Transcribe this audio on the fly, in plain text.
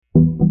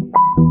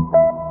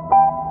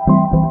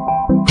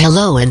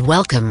Hello and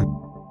welcome.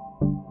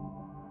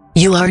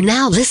 You are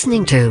now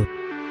listening to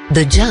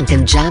The Junk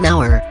and Jan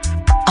Hour,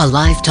 a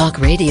live talk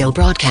radio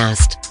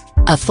broadcast.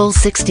 A full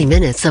 60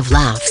 minutes of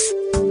laughs,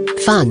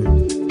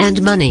 fun,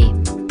 and money.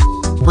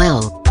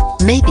 Well,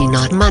 maybe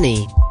not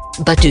money,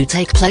 but do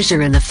take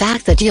pleasure in the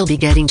fact that you'll be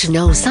getting to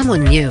know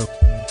someone new.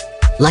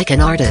 Like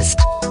an artist,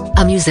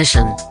 a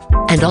musician,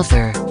 an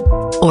author,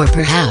 or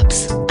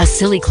perhaps a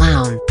silly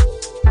clown.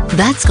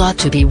 That's got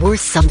to be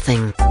worth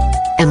something.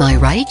 Am I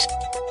right?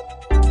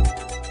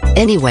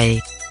 Anyway,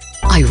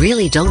 I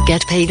really don't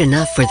get paid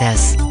enough for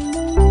this.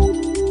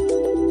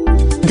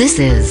 This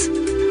is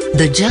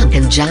The Junk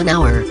and Jan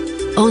Hour,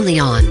 only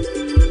on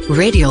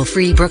Radio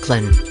Free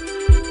Brooklyn.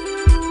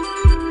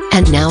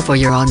 And now for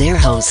your on-air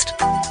host,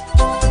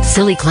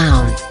 Silly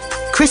Clown,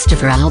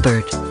 Christopher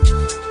Albert.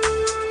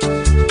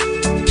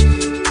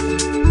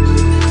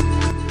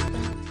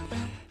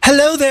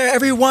 Hello there,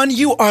 everyone.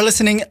 You are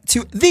listening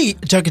to The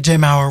Junk and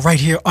Jan Hour right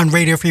here on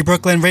Radio Free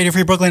Brooklyn. Radio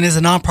Free Brooklyn is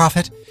a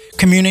nonprofit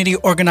community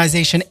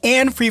organization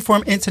and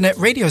freeform internet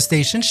radio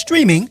station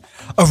streaming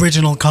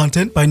original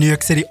content by New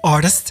York City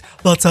artists,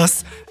 that's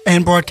us,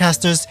 and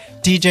broadcasters,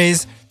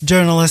 DJs,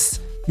 journalists,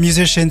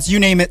 musicians, you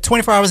name it,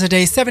 24 hours a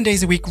day, 7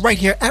 days a week, right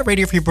here at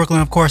Radio Free Brooklyn.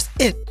 Of course,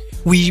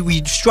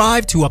 we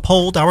strive to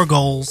uphold our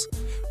goals,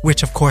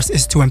 which of course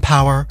is to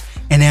empower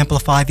and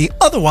amplify the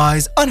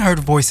otherwise unheard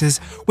voices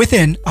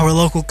within our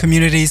local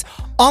communities.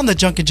 On the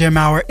Junk and Jan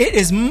Hour, it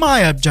is my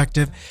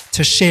objective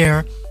to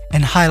share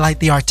and highlight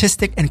the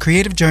artistic and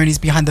creative journeys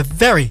behind the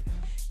very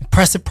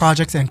impressive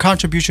projects and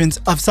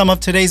contributions of some of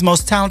today's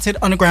most talented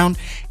underground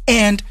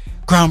and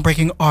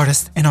groundbreaking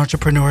artists and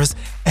entrepreneurs.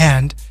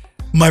 And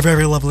my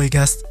very lovely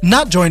guest,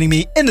 not joining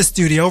me in the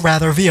studio,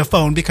 rather via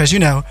phone, because you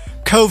know,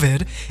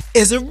 COVID,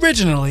 is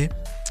originally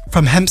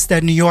from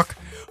Hempstead, New York,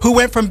 who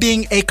went from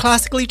being a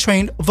classically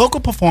trained vocal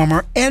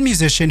performer and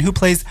musician who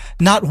plays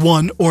not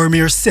one or a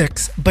mere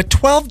 6, but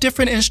 12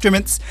 different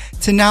instruments,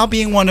 to now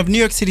being one of New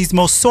York City's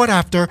most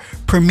sought-after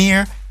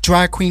premier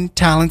drag queen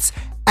talents.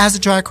 As a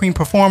drag queen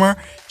performer,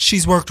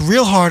 she's worked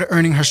real hard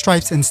earning her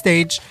stripes in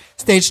stage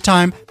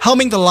time,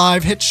 helming the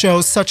live hit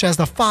shows such as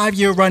the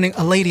 5-year running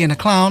A Lady and a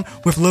Clown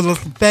with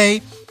Lilith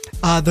Faye,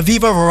 the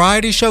Viva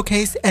Variety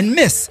Showcase, and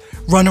Miss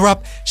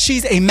Runner-Up.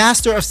 She's a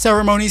master of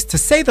ceremonies, to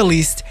say the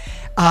least.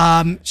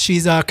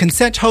 She's a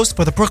consent host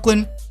for the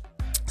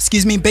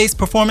Brooklyn-based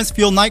performance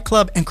fuel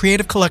nightclub and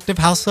creative collective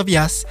House of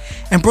Yes,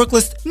 and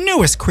Brooklyn's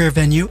newest queer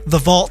venue, The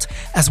Vault,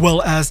 as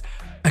well as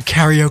a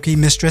karaoke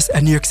mistress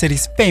at New York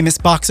City's famous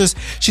boxers.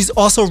 She's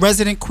also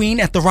resident queen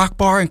at the Rock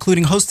Bar,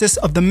 including hostess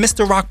of the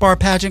Mr. Rock Bar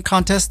pageant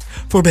contest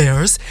for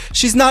bears.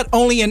 She's not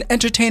only an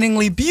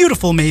entertainingly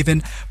beautiful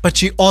maven, but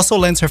she also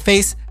lends her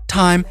face,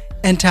 time,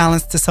 and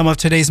talents to some of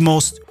today's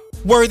most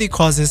worthy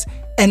causes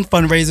and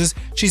fundraisers.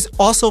 She's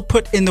also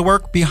put in the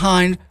work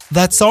behind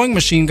that sewing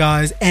machine,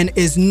 guys, and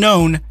is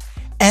known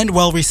and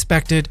well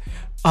respected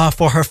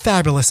for her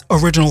fabulous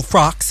original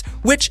frocks,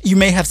 which you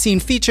may have seen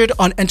featured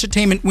on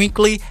Entertainment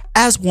Weekly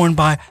as worn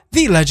by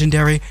the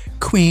legendary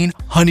Queen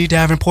Honey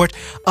Davenport.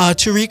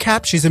 To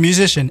recap, she's a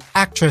musician,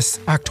 actress,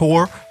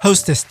 actor,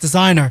 hostess,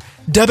 designer,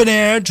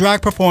 debonair,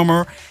 drag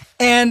performer,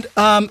 and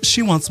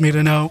she wants me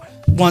to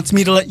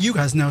let you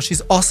guys know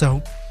she's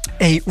also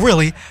a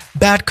really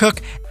bad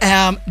cook.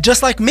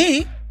 Just like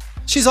me,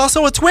 she's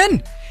also a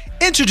twin.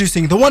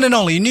 Introducing the one and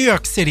only New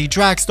York City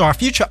drag star,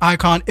 future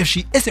icon, if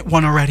she isn't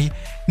one already,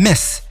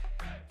 Miss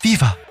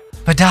Viva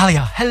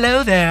Vidalia.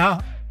 Hello there.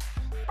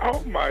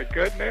 Oh my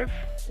goodness.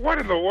 What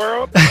in the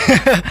world?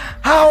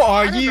 How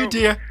are you,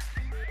 dear?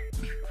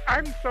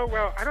 I'm so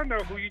well. I don't know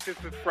who you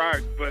just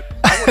described, but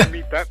I want to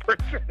meet that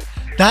person.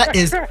 That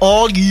is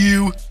all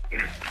you.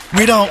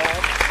 We don't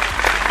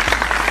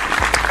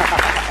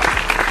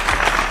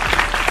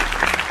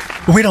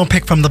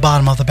pick from the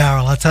bottom of the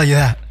barrel, I'll tell you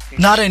that.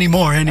 Not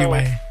anymore,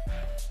 anyway. Oh,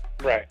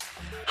 right.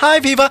 Hi,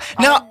 Viva.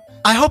 Now,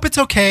 I hope it's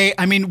okay.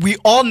 I mean, we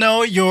all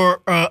know you're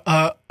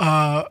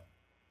a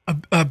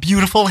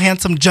beautiful,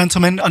 handsome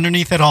gentleman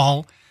underneath it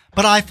all.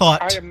 But I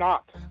thought... I am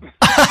not.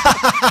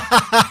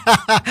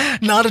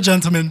 Not a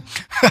gentleman.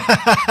 No,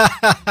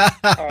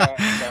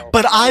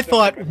 but I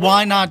thought,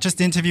 why not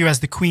just interview as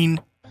the queen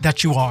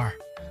that you are?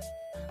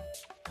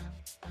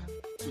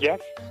 Yes.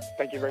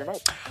 Thank you very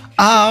much.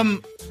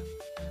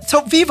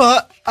 So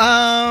Viva,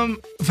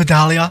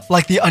 Vidalia,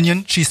 like the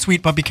onion, she's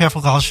sweet, but be careful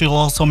because she'll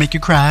also make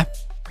you cry.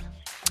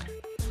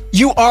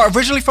 You are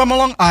originally from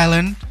Long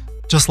Island,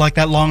 just like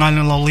that Long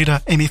Island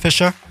Lolita, Amy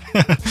Fisher.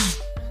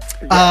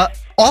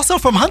 Also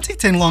from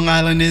Huntington, Long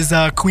Island, is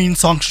Queen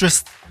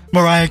songstress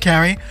Mariah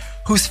Carey,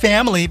 whose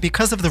family,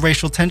 because of the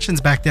racial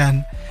tensions back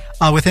then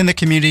within the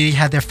community,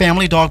 had their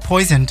family dog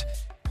poisoned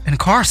and a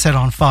car set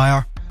on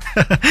fire.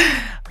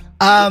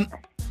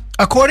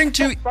 According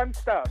to... Fun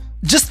stuff.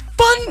 Just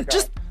fun,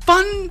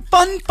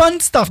 fun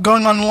stuff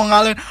going on in Long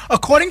Island.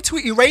 According to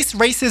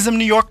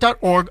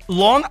EraseRacismNewYork.org,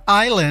 Long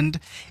Island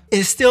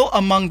is still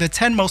among the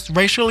 10 most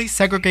racially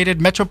segregated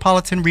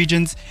metropolitan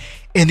regions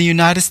in the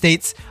United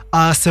States.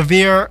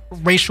 Severe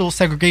racial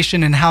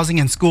segregation in housing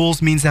and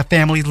schools means that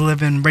families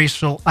live in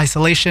racial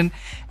isolation.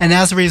 And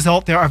as a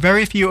result, there are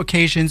very few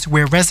occasions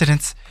where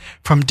residents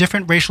from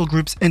different racial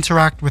groups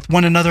interact with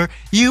one another.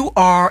 You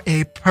are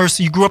a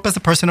person, you grew up as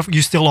a person of,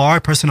 you still are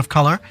a person of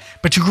color,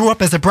 but you grew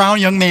up as a brown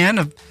young man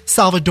of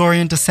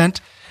Salvadorian descent.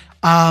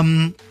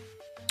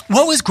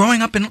 What was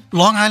growing up in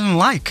Long Island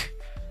like?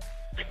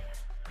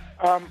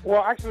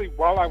 Well, actually,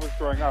 while I was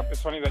growing up,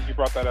 it's funny that you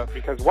brought that up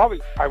because while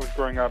I was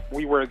growing up,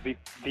 we were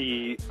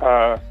the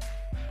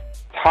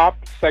top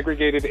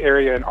segregated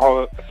area in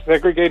all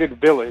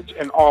segregated village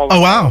in all.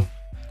 Oh wow!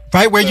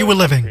 Right where you were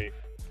living. Country.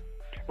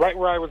 Right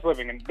where I was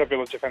living in the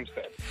village of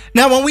Hempstead.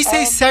 Now, when we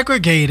say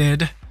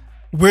segregated,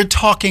 we're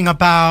talking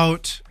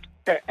about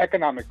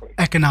economically.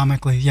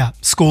 Economically, yeah.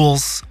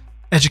 Schools,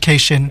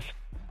 education.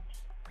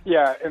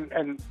 Yeah,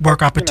 and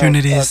work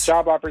opportunities,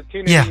 job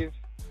opportunities. Yeah.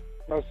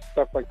 Most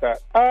stuff like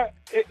that. I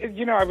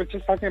was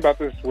just talking about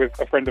this with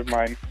a friend of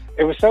mine.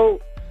 It was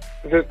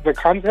the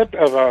concept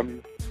of,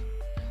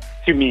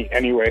 to me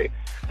anyway,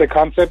 the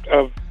concept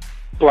of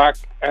black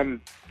and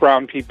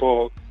brown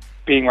people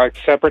being like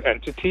separate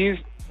entities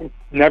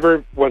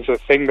never was a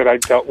thing that I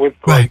dealt with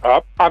growing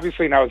up.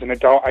 Obviously now as an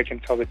adult I can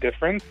tell the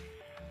difference.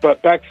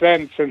 But back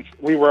then, since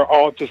we were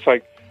all just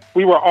like,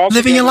 we were all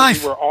living your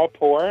life. We were all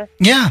poor.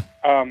 Yeah.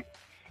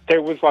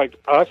 There was like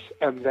us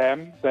and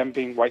them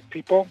being white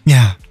people.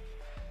 Yeah.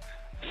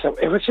 So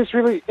it was just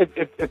really,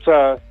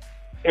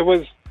 it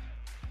was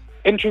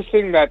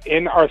interesting that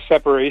in our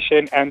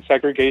separation and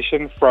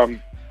segregation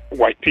from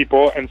white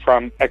people and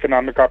from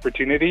economic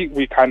opportunity,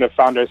 we kind of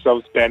found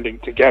ourselves banding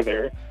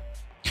together.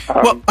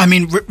 Well, I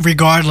mean,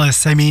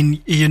 regardless, I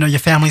mean, you know, your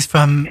family's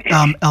from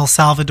El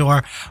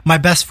Salvador. My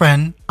best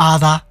friend,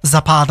 Ada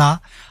Zapata,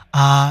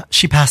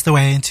 she passed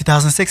away in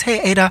 2006.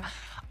 Hey, Ada,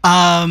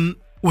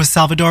 was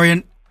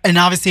Salvadorian. And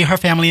obviously her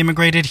family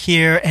immigrated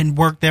here and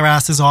worked their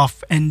asses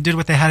off and did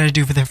what they had to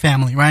do for their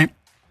family, right?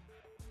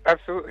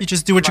 Absolutely. You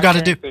just do what you got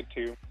to do. Did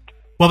too.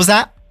 What was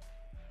that?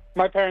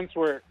 My parents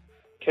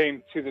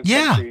came to this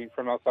country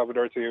from El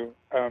Salvador too.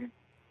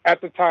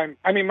 At the time,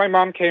 I mean, my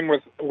mom came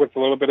with a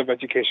little bit of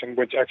education,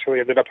 which actually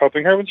ended up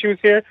helping her when she was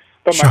here.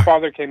 But my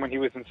father came when he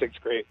was in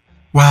 6th grade.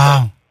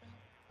 Wow. So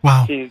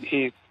wow.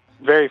 He's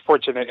very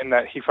fortunate in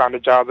that he found a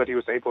job that he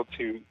was able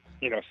to,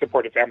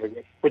 support a family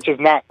with, which is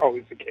not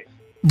always the case.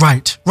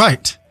 Right.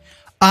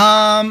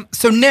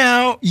 So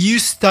now you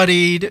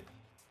studied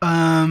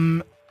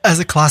as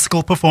a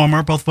classical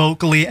performer, both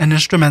vocally and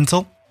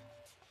instrumental.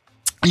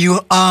 You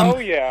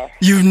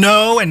you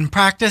know and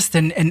practiced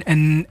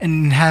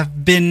and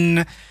have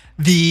been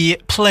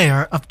the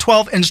player of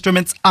 12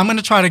 instruments. I'm going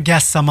to try to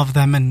guess some of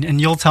them,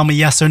 and you'll tell me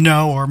yes or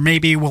no, or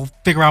maybe we'll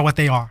figure out what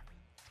they are,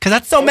 because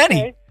that's so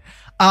many.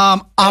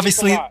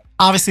 Obviously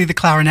the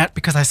clarinet,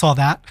 because I saw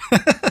that.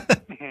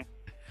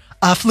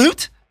 Mm-hmm.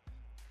 Flute.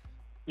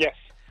 Yes.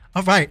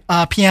 All right.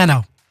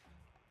 Piano.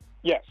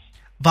 Yes.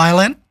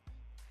 Violin.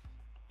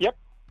 Yep.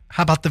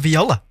 How about the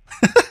viola?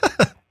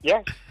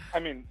 Yes. I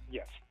mean,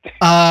 yes.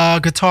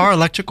 Guitar,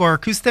 electric or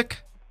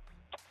acoustic?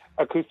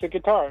 Acoustic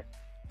guitar.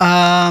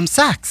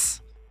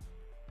 Sax.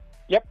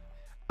 Yep.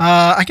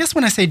 I guess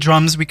when I say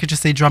drums, we could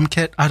just say drum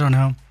kit. I don't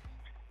know.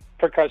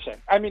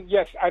 Percussion. I mean,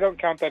 yes, I don't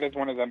count that as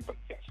one of them, but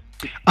yes.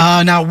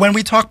 Now, when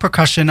we talk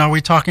percussion, are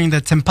we talking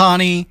the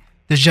timpani,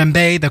 the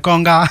djembe, the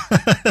conga?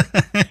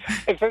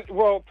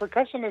 Well,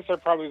 percussionists are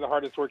probably the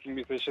hardest working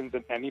musicians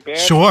in any band.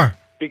 Sure.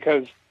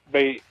 Because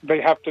they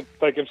have to,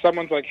 like, if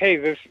someone's like, hey,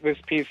 this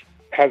piece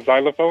has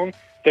xylophone,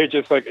 they're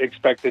just, like,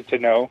 expected to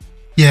know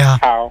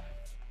how.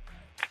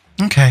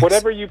 Okay.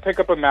 Whatever you pick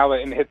up a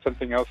mallet and hit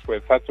something else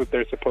with, that's what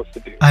they're supposed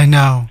to do. I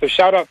know. So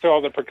shout out to all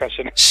the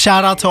percussionists.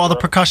 Shout out to all the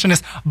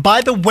percussionists.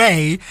 By the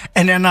way,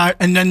 and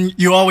then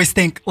you always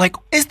think, like,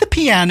 is the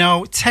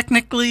piano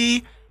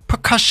technically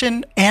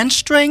percussion and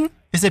string?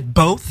 Is it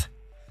both?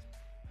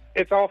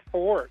 It's all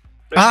four.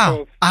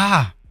 Because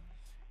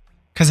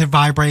it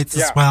vibrates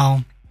as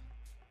well.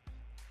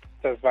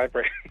 It does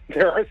vibrate.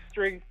 There are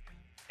strings.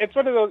 It's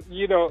one of those,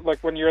 like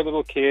when you're a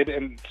little kid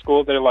in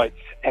school, they're like,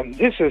 and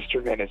this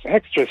instrument is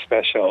extra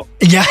special.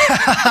 Yeah.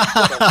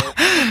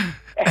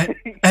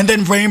 and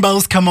then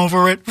rainbows come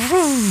over it.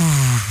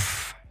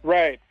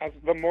 Right.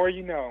 The more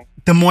you know.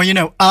 The more you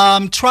know.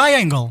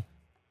 Triangle.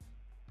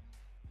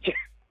 Yeah,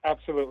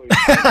 absolutely.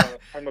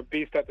 I'm a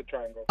beast at the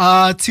triangle.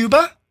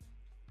 Tuba?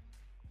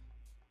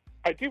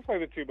 I do play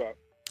the tuba.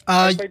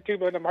 I play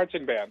tuba in a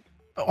marching band.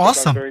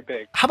 Awesome. Very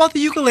big. How about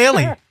the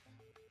ukulele?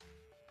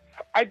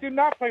 I do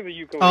not play the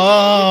ukulele.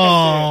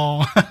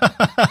 Oh.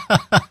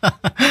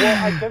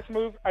 Well,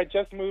 I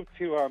just moved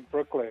to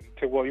Brooklyn,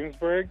 to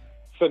Williamsburg.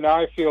 So now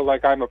I feel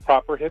like I'm a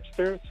proper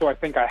hipster. So I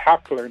think I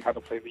have to learn how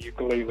to play the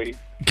ukulele.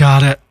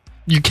 Got it.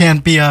 You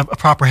can't be a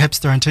proper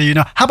hipster until you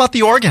know. How about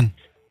the organ?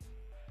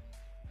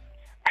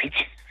 I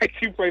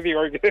do play the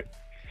organ.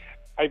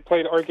 I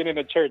played organ in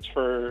a church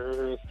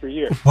for 3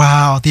 years.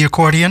 Wow. The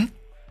accordion?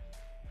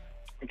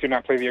 I do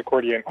not play the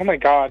accordion. Oh my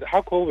God.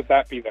 How cool would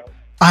that be, though?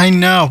 I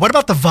know. What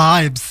about the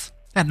vibes?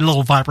 That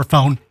little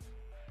vibraphone.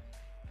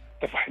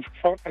 The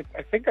vibraphone?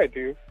 I think I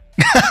do.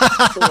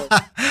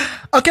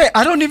 Okay,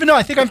 I don't even know.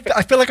 I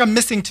feel like I'm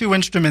missing two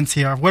instruments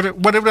here.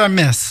 What did I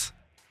miss?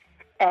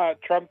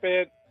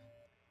 Trumpet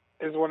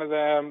is one of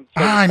them.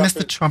 So I missed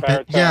the trumpet.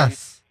 Baritone.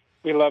 Yes.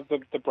 We love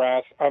the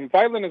brass.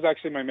 Violin is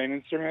actually my main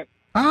instrument.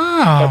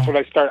 Oh. That's what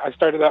I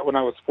started that when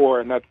I was 4,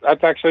 and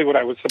that's actually what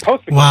I was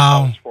supposed to go to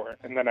college for,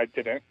 and then I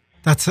didn't.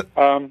 That's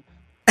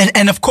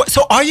and of course.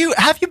 So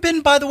have you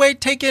been, by the way,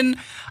 taken?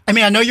 I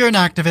mean, I know you're an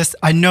activist.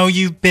 I know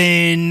you've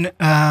been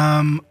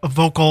a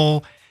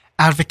vocal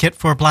advocate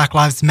for Black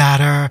Lives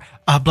Matter,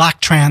 Black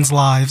trans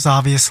lives,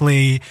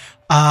 obviously,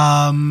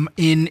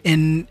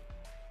 in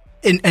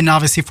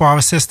obviously for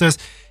our sisters.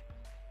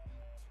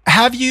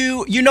 Have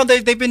you? You know,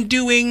 they've been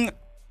doing.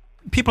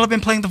 People have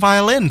been playing the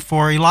violin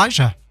for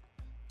Elijah.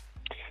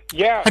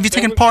 Yeah. Have you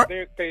taken part?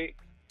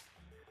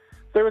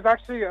 There was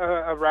actually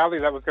a rally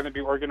that was going to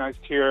be organized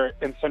here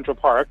in Central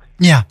Park.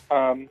 Yeah.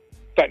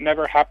 That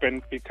never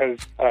happened because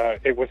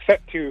it was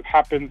set to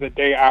happen the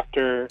day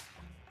after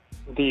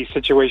the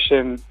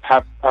situation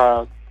I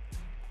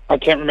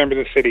can't remember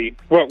the city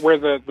where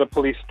the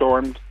police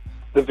stormed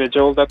the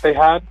vigil that they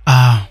had.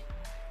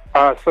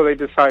 So they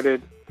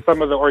decided,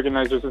 some of the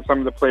organizers and some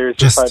of the players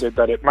decided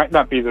that it might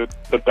not be the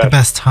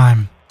best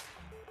time.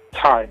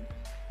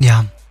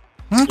 Yeah.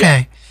 Okay.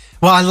 Yeah.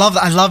 Well, I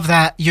love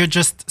that. You're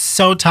just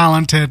so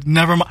talented.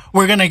 Never mind.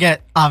 We're going to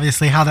get,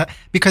 obviously, how that...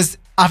 Because,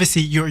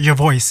 obviously, your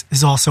voice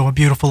is also a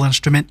beautiful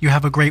instrument. You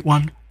have a great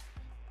one.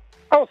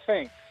 Oh,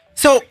 thanks.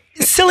 So,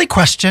 silly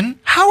question.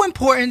 How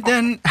important,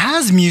 then,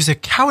 has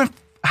music... How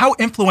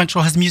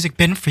influential has music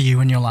been for you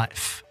in your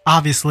life?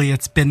 Obviously,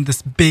 it's been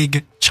this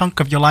big chunk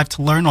of your life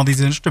to learn all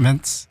these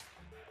instruments.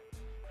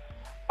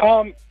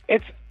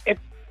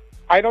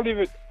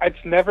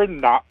 It's never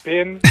not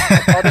been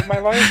a part of my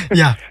life.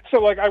 Yeah.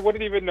 So, I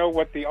wouldn't even know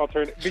what the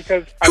alternative,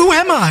 because... Who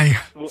am I?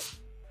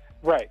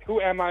 Right.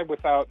 Who am I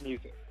without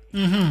music?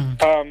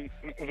 Mm-hmm.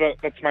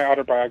 That's my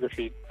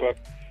autobiography, but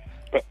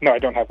no, I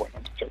don't have one.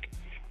 I'm joking.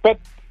 But,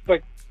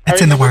 it's I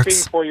in the remember works.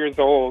 being 4 years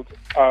old,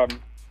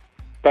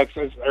 that's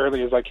as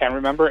early as I can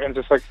remember, and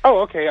just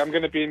okay, I'm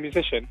going to be a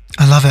musician.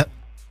 I love it.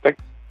 I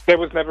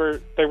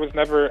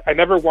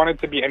never wanted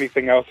to be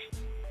anything else,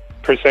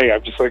 per se.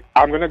 I'm just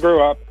I'm going to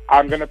grow up,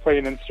 I'm going to play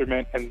an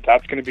instrument, and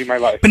that's going to be my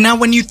life. But now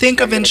when you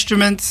think of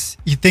instruments,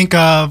 you think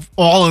of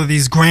all of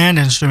these grand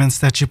instruments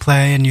that you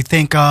play, and you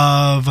think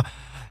of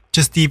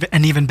just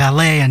even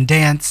ballet and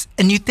dance,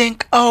 and you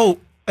think,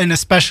 and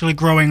especially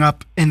growing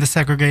up in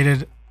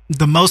the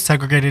most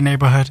segregated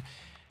neighborhood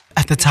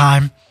at the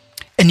time,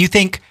 and you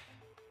think,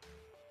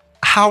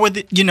 how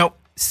would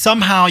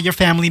somehow your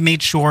family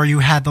made sure you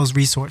had those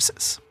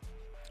resources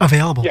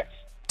available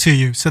to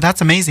you. So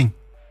that's amazing.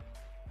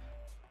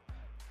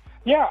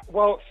 Yeah,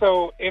 well,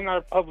 so in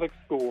our public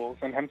schools,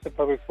 in Hempstead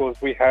Public Schools,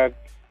 we had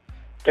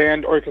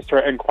band,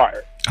 orchestra, and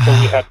choir. So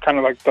we had kind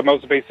of the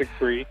most basic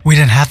 3. We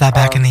didn't have that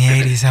back in the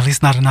 80s, at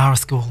least not in our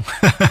school.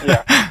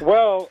 Yeah.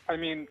 Well, I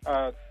mean,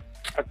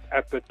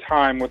 at the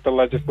time with the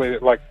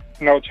legislative,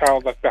 No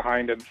Child Left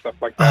Behind and stuff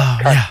like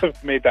that, kind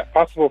of made that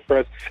possible for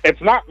us.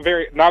 It's not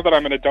now that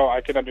I'm an adult,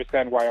 I can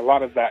understand why a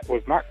lot of that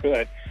was not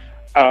good.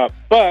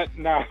 But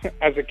now,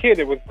 as a kid,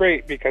 it was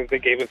great because they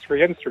gave us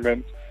free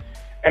instruments.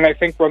 And I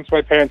think once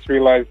my parents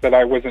realized that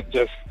I wasn't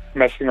just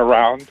messing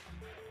around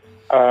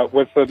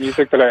with the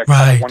music that I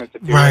kind of wanted to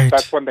do,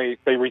 that's when they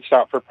reached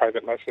out for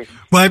private lessons.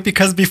 Right,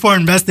 because before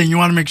investing, you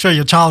want to make sure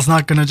your child's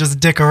not going to just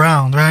dick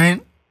around,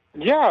 right?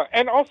 Yeah,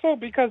 and also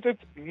because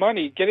it's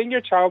money. Getting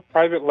your child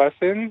private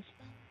lessons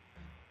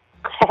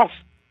costs,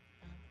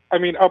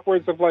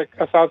 upwards of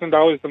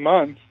 $1,000 a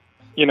month.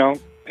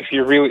 If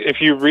you really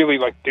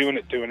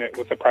doing it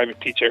with a private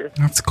teacher.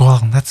 That's cool.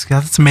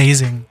 That's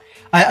amazing.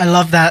 I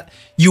love that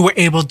you were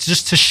able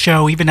just to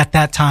show, even at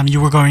that time, you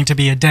were going to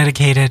be a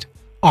dedicated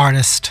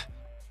artist,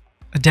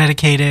 a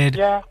dedicated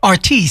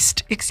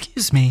artiste.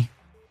 Excuse me.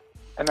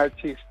 An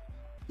artiste.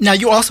 Now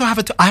you also have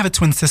I have a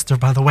twin sister,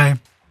 by the way.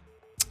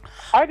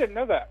 I didn't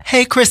know that.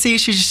 Hey, Chrissy,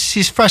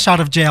 she's fresh out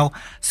of jail.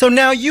 So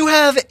now you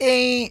have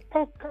a...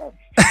 Oh, God.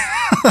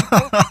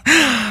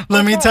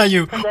 Let me tell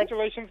you.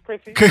 Congratulations,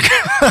 Chrissy.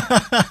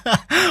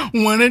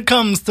 When it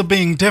comes to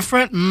being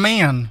different,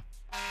 man.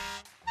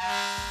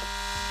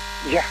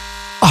 Yeah.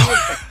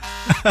 Oh.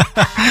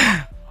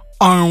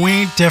 Are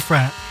we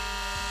different?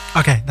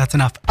 Okay, that's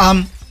enough.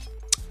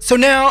 So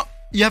now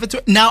you have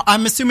now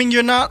I'm assuming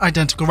you're not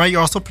identical, right?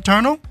 You're also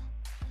fraternal?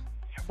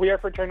 We are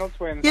fraternal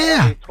twins. Yeah. I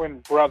have a twin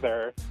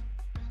brother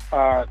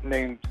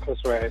named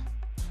Josue,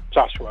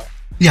 Joshua.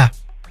 Yeah.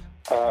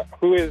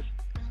 Who is,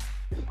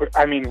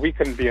 we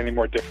couldn't be any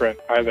more different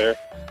either.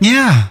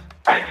 Yeah.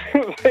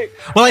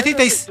 Well, I think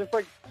they... Just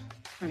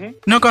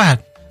No, go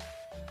ahead.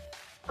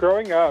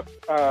 Growing up,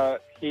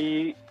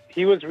 he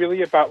was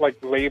really about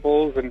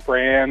labels and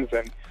brands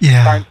and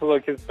trying to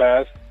look his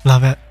best.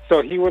 Love it.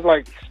 So he would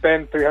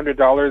spend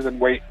 $300 and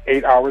wait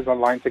 8 hours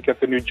online to get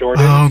the new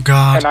Jordan. Oh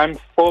God! And I'm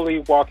fully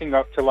walking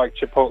up to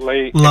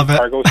Chipotle Love in it.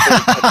 cargo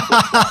shorts.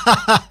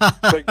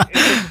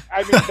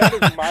 I mean, that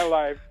is my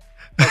life.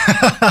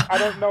 Like, I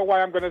don't know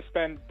why I'm going to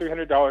spend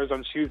 $300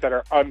 on shoes that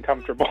are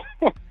uncomfortable.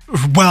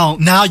 Well,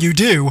 now you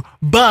do,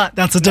 but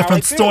that's a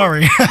different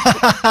story.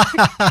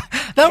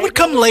 That would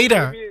come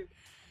later.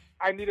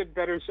 I needed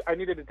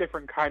a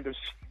different kind of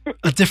shoe.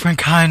 A different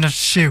kind of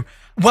shoe.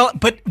 Well,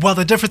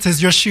 the difference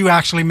is your shoe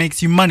actually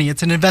makes you money.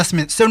 It's an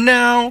investment. So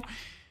now,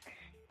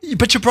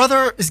 but your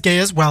brother is gay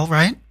as well,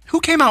 right? Who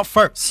came out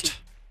first?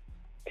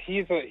 He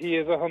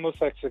is a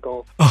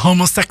homosexual. A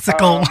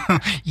homosexual.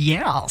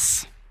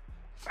 Yes.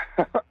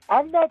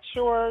 I'm not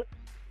sure.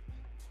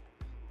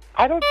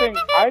 I don't think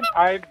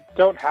I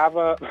don't have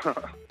a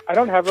I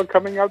don't have a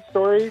coming out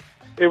story.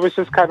 It was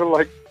just kind of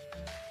like,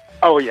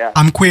 oh yeah,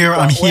 I'm queer.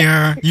 I'm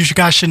here. You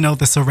guys should know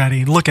this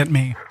already. Look at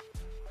me.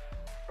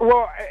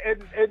 Well,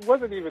 it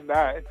wasn't even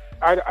that.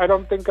 I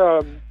don't think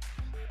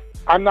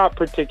I'm not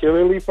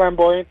particularly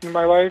flamboyant in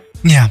my life.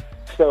 Yeah.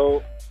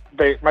 So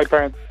my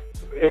parents.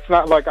 It's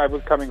not like I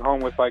was coming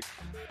home with like,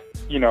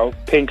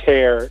 pink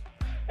hair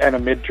and a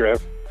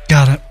midriff.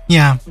 Got it.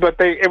 Yeah. But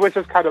it was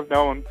just kind of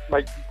known.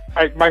 Like,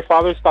 my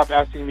father stopped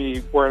asking me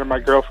where are my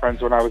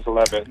girlfriends when I was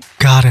 11.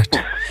 Got it.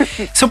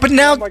 So, but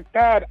now... I'm like,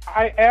 Dad,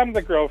 I am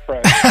the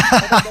girlfriend.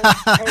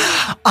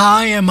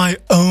 I am my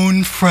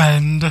own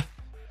friend.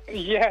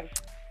 Yes.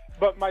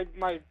 But my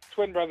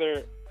twin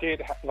brother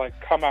did,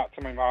 come out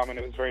to my mom, and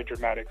it was very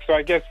dramatic. So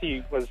I guess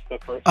he was the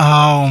first.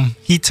 Oh,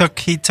 he took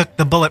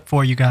the bullet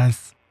for you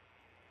guys.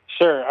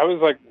 Sure. I was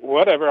like,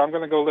 whatever. I'm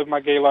going to go live my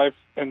gay life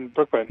in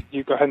Brooklyn.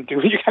 You go ahead and do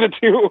what you got to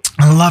do.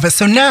 I love it.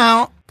 So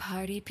now...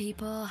 Party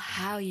people,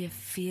 how you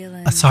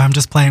feeling? Sorry, I'm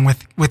just playing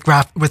with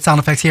sound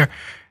effects here.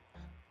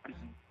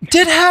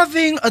 Did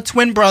having a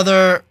twin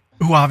brother,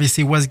 who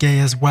obviously was gay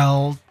as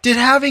well, did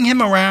having him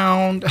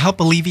around help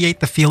alleviate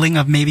the feeling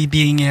of maybe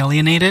being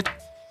alienated?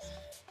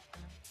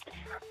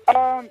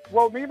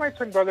 Well, me and my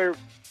twin brother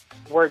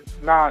were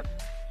not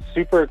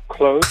super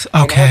close.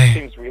 Okay. I know it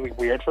seems really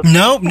weird for me.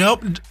 Nope.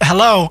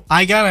 Hello.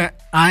 I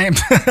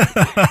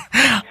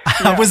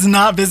was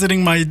not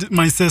visiting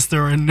my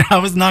sister, and I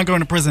was not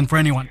going to prison for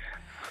anyone.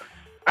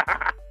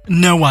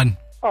 No one.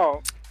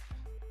 Oh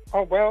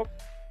well.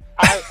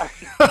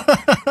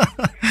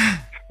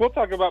 We'll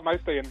talk about my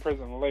stay in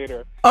prison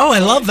later. Oh, I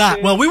love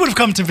that. Well, we would have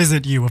come to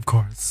visit you, of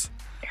course.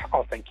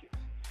 Oh, thank you.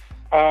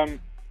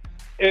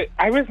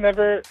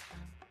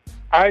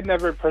 I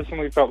never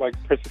personally felt like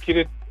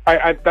persecuted.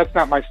 That's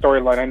not my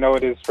storyline. I know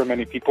it is for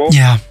many people.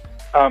 Yeah.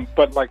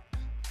 But like,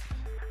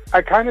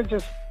 I kind of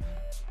just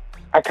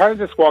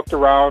walked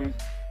around.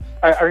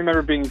 I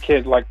remember being a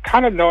kid, like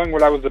kind of knowing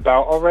what I was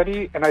about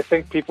already, and I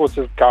think people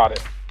just got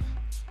it.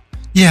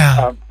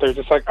 Yeah. They're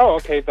just like, oh,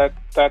 okay, that's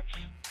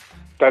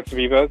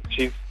Viva.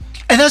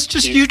 And that's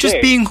just you just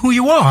gay. being who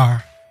you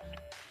are.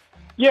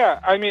 Yeah,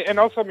 I mean, and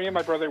also me and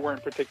my brother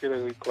weren't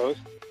particularly close.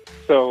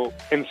 So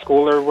in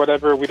school or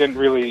whatever, we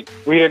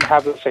didn't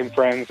have the same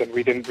friends, and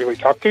we didn't really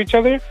talk to each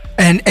other.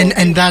 And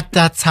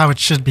that's how it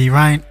should be,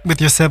 right? With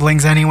your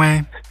siblings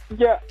anyway.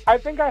 Yeah, I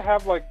think I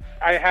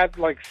had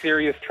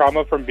serious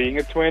trauma from being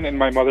a twin, and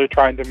my mother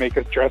trying to make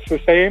us dress the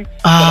same.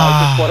 But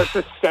I just wanted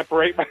to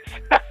separate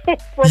myself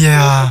from them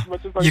as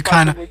much as I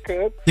possibly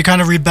could. You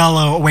kind of rebel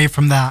away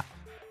from that.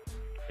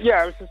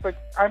 Yeah, I was just like,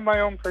 I'm my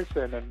own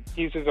person, and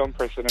he's his own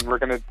person, and we're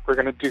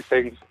gonna do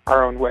things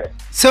our own way.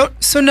 So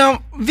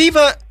now,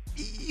 Viva,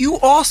 you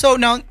also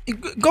now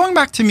going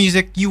back to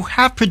music, you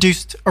have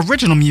produced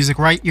original music,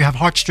 right? You have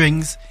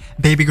Heartstrings,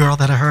 Baby Girl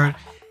that I heard,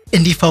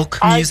 indie folk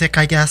music,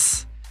 I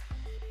guess.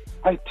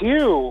 I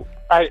do.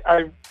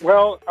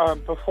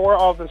 Before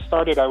all this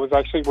started, I was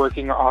actually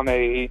working on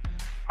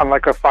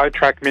like a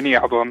 5-track mini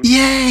album.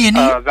 Yay!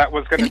 That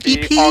was going to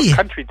be EP. all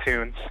country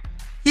tunes.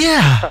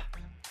 Yeah.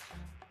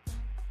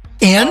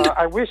 And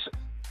I wish.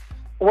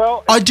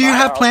 Well, do you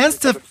have plans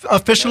to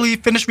officially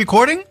finish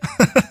recording?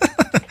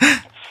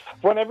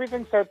 When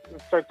everything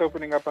starts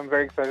opening up, I'm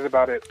very excited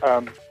about it.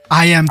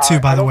 I am too,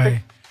 by the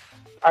way.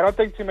 I don't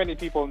think too many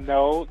people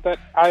know that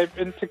I'm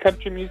into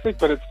country music,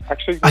 but it's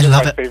actually one of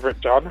my favorite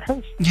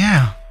genres.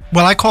 Yeah.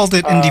 Well, I called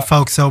it indie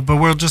folk, but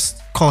we'll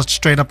just call it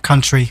straight up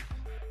country.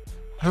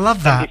 I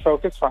love that. Indie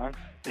folk is fine.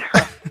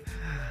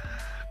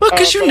 Well,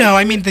 because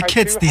the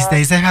kids these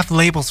days, they have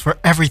labels for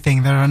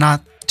everything that are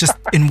not just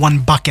in one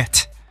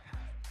bucket.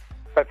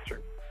 That's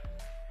true.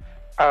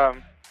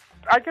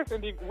 I guess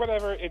indie,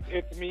 whatever.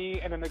 It's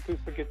me and an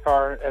acoustic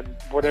guitar, and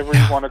whatever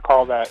you want to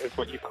call that is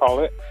what you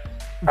call it.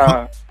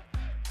 But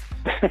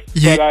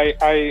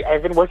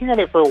I've been working on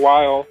it for a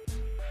while,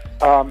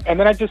 and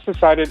then I just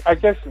decided, I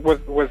guess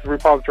with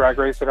RuPaul's Drag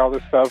Race and all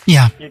this stuff,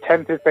 you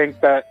tend to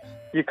think that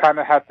you kind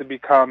of have to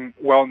become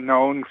well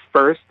known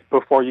first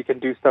before you can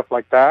do stuff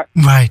like that,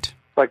 right?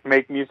 Like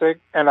make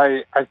music. And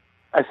I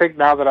think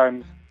now that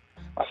I'm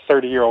a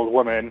 30-year-old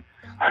woman,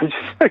 I'm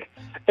just like,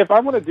 if I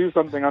want to do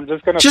something, I'm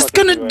just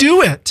gonna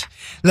do it.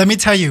 Let me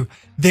tell you,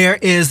 there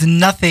is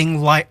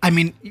nothing like.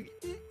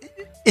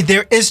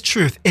 There is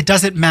truth. It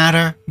doesn't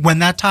matter when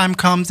that time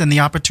comes and the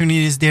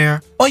opportunity is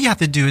there. All you have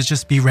to do is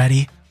just be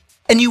ready,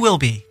 and you will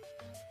be,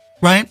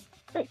 right?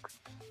 Thanks.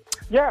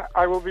 Yeah,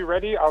 I will be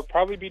ready. I'll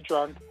probably be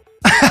drunk.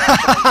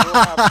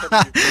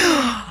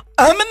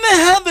 I'm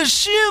gonna have a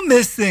shoe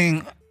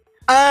missing.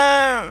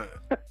 Where's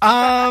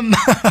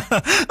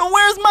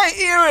my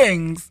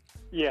earrings?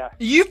 Yeah.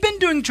 You've been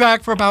doing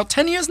drag for about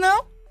 10 years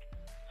now?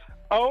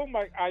 Oh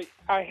my! I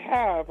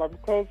have. I'm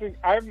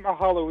a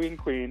Halloween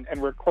queen,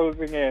 and we're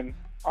closing in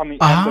on the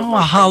end of Oh, my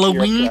a 10 year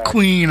Halloween drag.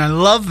 queen. I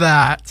love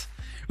that.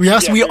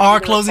 Yes, Yeah, we there's are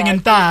either a closing in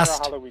drag queen or a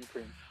fast. Halloween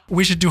queen.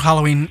 We should do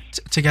Halloween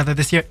together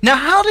this year. Now,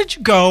 how did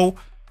you go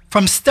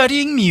from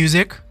studying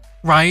music,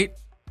 right?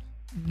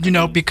 You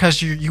know,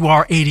 because you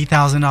are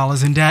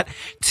 $80,000 in debt,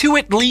 to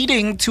it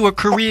leading to a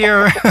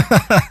career.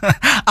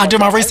 I did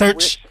my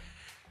research.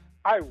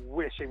 I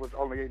wish it was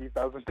only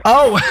 $80,000.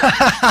 Oh.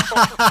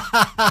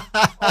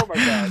 Oh my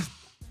God.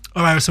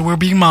 All right, so we're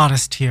being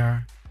modest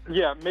here.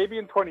 Yeah, maybe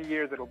in 20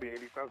 years it'll be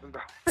 $80,000.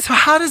 So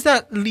how does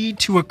that lead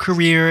to a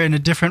career in a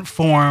different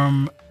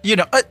form? You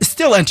know,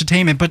 still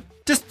entertainment, but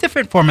just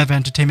different form of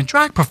entertainment,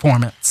 drag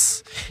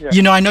performance. Yeah.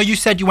 You know, I know you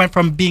said you went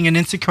from being an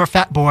insecure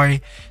fat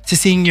boy to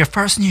seeing your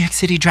first New York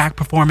City drag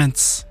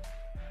performance.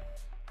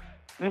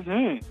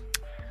 Mm-hmm.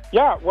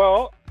 Yeah,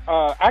 well,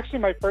 actually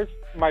my first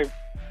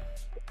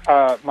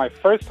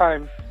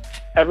time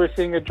ever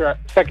seeing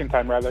second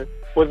time rather,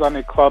 was on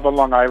a club on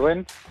Long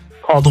Island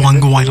called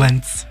Long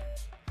Island.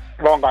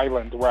 Long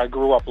Island, where I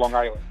grew up, Long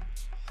Island.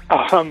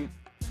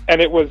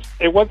 And it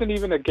wasn't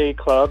even a gay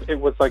club. It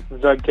was like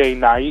the gay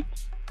night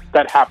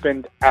that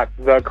happened at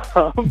the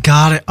club.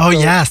 Got it. Oh, So-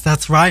 yes,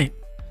 that's right.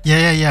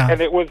 Yeah.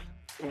 And it was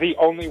the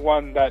only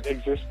one that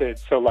existed.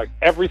 So like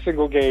every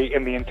single gay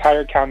in the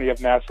entire county of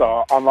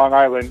Nassau on Long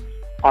Island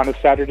on a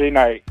Saturday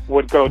night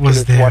would go to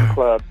Was this one there.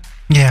 club,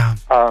 Yeah,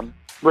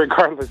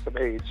 regardless of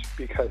age,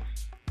 because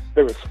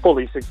there was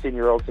fully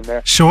 16-year-olds in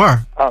there,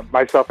 sure.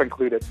 myself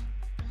included.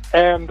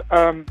 And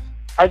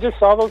I just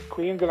saw those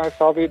queens and I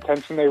saw the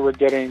attention they were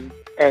getting,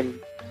 and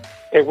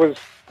it was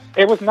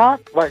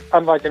not like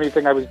unlike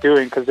anything I was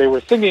doing, because they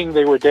were singing,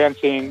 they were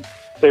dancing,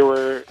 they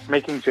were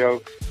making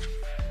jokes,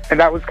 and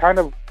that was kind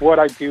of what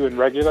I do in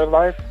regular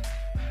life. So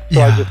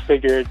Yeah. I just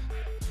figured,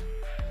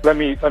 let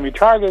me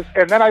try this.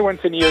 And then I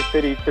went to New York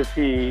City to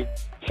see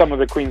some of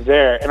the queens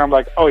there, and I'm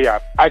like, oh yeah,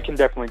 I can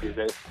definitely do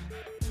this.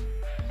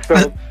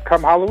 So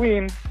come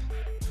Halloween,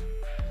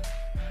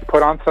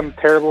 put on some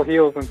terrible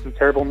heels and some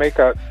terrible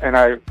makeup, and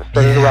I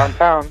started Yeah. around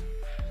town.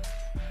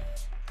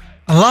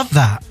 I love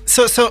that.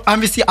 So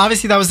obviously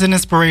that was an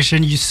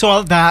inspiration. You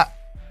saw that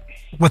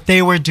what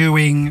they were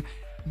doing,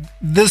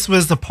 this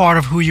was a part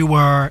of who you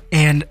were,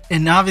 and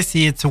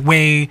obviously it's a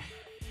way,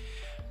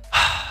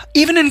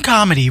 even in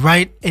comedy,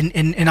 right?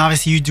 And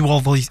obviously you do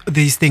all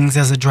these things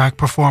as a drag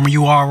performer.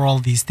 You are all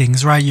these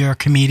things, right? You're a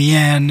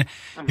comedian,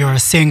 you're a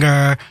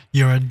singer,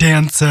 you're a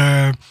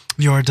dancer,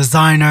 you're a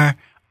designer,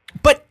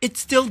 but it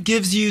still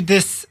gives you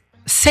this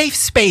safe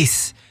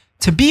space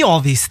to be all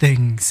these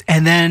things.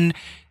 And then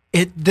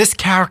this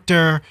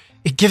character,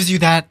 it gives you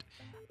that,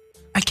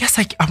 I guess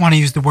I want to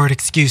use the word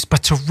excuse,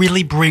 but to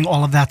really bring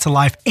all of that to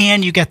life.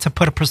 And you get to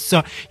put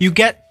you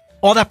get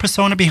all that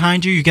persona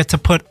behind you, you get to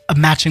put a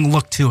matching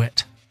look to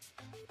it.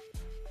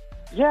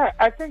 Yeah,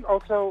 I think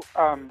also,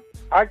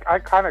 I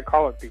kind of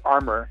call it the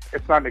armor.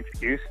 It's not an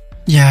excuse.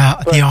 Yeah,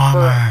 But the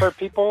armor. For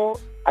people,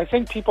 I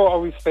think people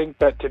always think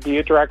that to be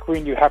a drag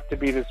queen, you have to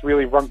be this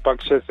really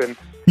rambunctious and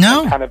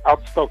No. kind of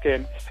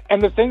outspoken.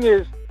 And the thing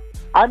is,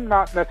 I'm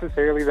not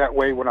necessarily that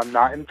way when I'm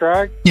not in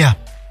drag. Yeah.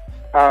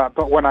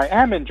 But when I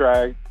am in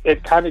drag,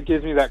 it kind of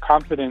gives me that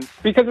confidence,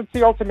 because it's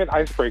the ultimate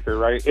icebreaker,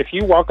 right? If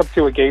you walk up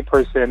to a gay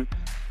person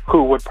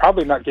who would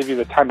probably not give you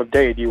the time of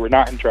day if you were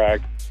not in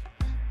drag,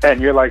 and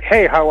you're like,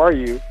 hey, how are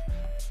you?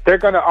 They're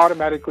going to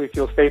automatically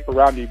feel safe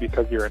around you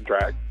because you're in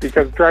drag.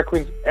 Because drag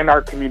queens in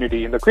our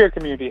community, in the queer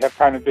community, have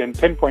kind of been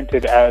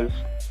pinpointed as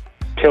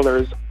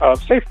pillars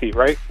of safety,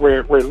 right?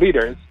 We're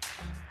leaders.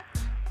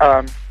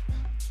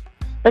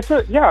 It's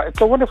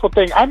a wonderful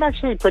thing. I'm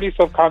actually a pretty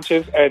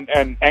self-conscious and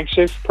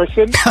anxious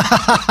person. So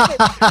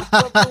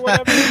for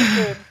whatever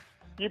reason,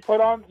 you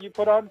put on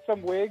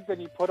some wigs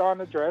and you put on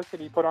a dress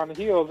and you put on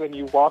heels and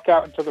you walk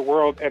out into the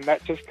world, and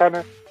that just kind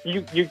of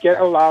you get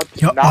allowed to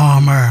Your not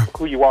armor. be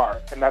who you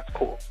are, and that's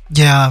cool.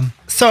 Yeah.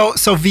 So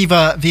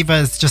Viva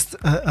is just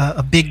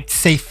a big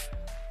safe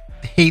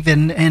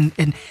haven and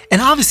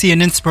obviously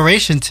an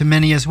inspiration to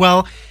many as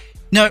well.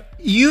 Now,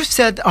 you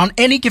said on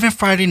any given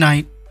Friday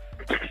night.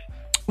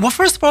 Well,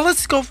 first of all,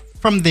 let's go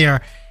from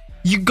there.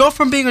 You go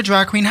from being a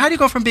drag queen. How do you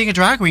go from being a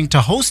drag queen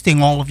to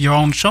hosting all of your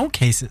own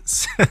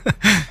showcases?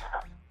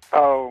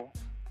 Oh,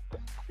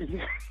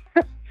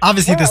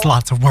 Obviously, there's Well-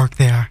 lots of work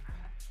there.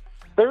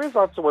 there is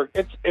lots of work.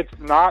 It's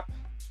not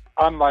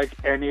unlike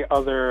any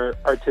other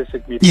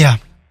artistic medium. Yeah.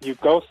 You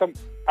go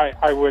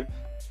I would,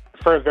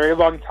 for a very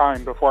long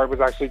time before I was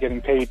actually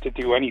getting paid to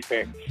do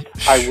anything,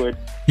 I would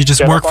You just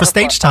Get work up for on a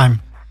stage platform.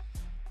 time.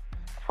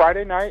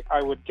 Friday night,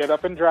 I would get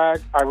up and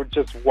drag. I would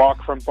just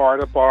walk from bar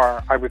to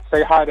bar. I would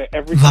say hi to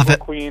every Love single it.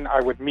 queen. I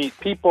would meet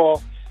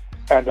people,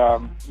 and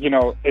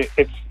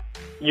it's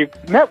you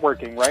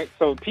networking, right?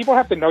 So people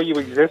have to know you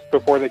exist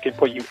before they can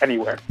put you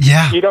anywhere.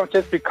 Yeah. You don't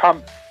just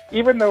become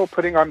even though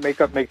putting on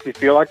makeup makes you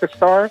feel like a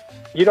star,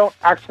 you don't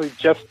actually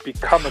just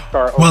become a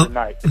star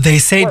overnight. They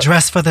say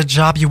dress for the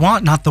job you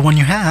want, not the one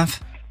you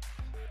have.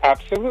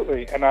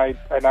 Absolutely, and I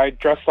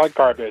dress like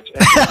garbage.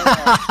 And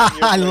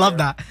I love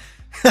that.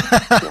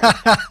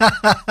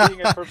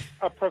 Being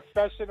a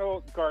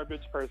professional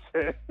garbage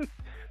person.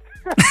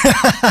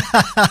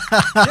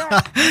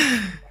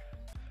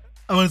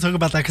 I want to talk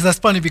about that because that's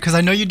funny because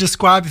I know you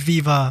describe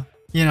Viva.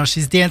 You know,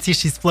 she's dancey,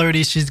 she's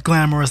flirty, she's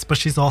glamorous, but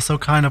she's also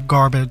kind of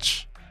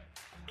garbage.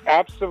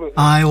 Absolutely.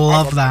 I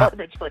love that.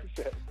 Garbage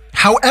person.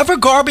 However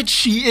garbage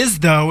she is,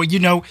 though, you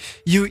know,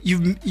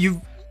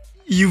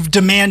 you've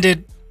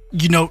demanded,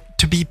 you know,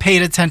 to be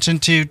paid attention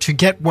to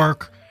get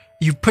work.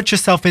 You put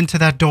yourself into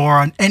that door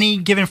on any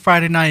given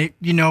Friday night,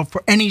 you know,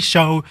 for any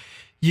show.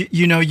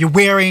 You know, you're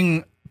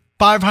wearing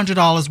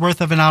 $500 worth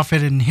of an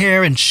outfit and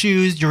hair and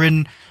shoes. You're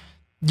in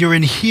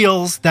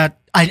heels that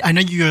I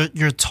know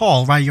you're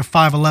tall, right? You're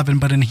 5'11",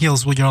 but in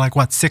heels, well, you're like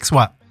what, 6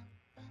 what?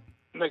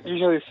 Like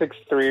usually 6'3"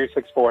 or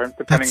 6'4",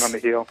 depending on the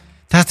heel.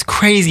 That's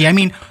crazy. I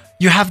mean,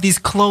 you have these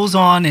clothes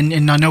on,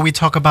 and I know we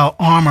talk about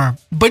armor,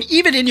 but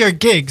even in your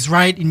gigs,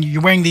 right? And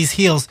you're wearing these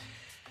heels.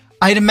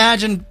 I'd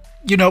imagine,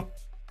 you know,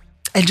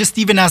 and just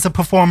even as a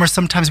performer,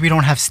 sometimes we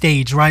don't have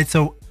stage, right?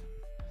 So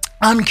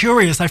I'm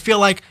curious. I feel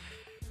like,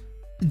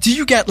 do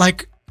you get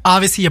like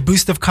obviously a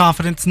boost of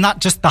confidence, not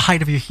just the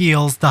height of your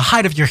heels, the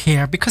height of your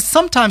hair, because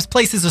sometimes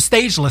places are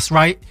stageless,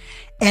 right?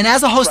 And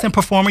as a host and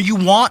performer, you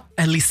want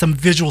at least some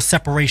visual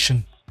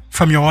separation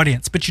from your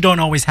audience, but you don't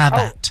always have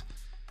that.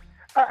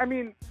 I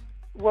mean,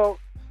 well,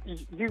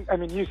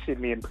 you've seen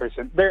me in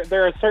person. There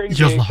are certain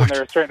gigs and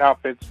there are certain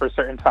outfits for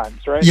certain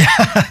times, right? Yeah.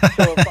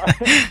 So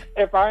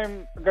if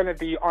I'm going to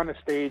be on a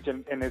stage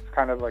and it's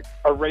kind of like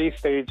a race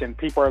stage and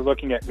people are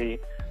looking at me,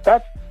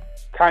 that's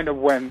kind of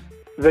when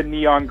the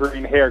neon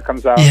green hair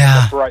comes out,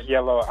 the bright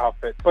yellow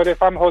outfit. But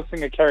if I'm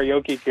hosting a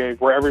karaoke gig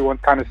where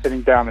everyone's kind of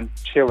sitting down and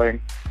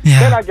chilling,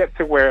 then I get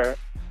to wear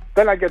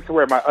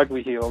my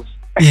ugly heels.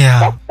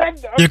 Yeah.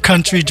 Your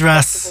country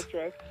dress.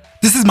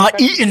 This is my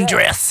Eton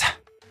dress.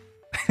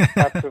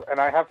 Absolutely.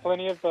 And I have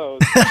plenty of those.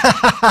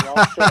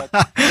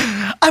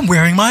 I'm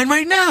wearing mine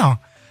right now.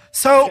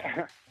 So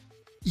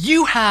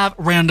you have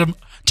we're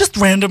just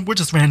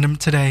random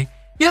today.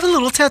 You have a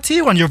little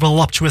tattoo on your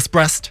voluptuous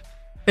breast.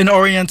 An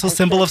oriental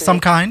symbol of some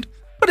kind?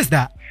 What is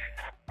that?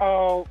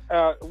 Oh,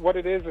 what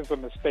it is a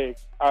mistake.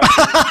 Oh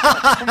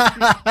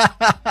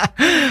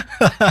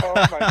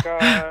my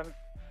God.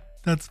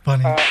 That's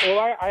funny. Well,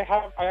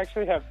 I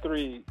actually have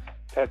 3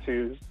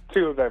 tattoos.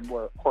 2 of them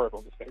were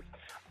horrible mistakes.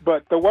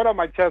 But the one on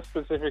my chest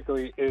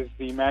specifically is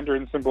the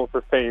Mandarin symbol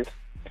for faith.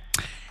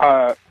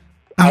 I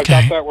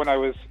got that when I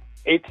was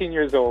 18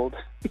 years old.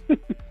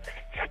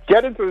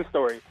 Get into the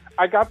story.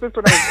 I got this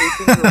when I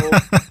was 18 years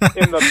old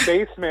in the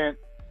basement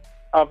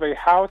of a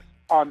house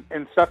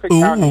in Suffolk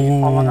County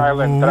on Long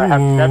Island that I have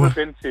never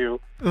been to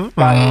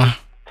by a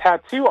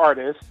tattoo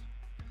artist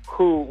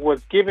who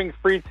was giving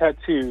free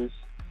tattoos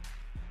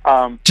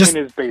in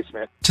his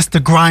basement. Just a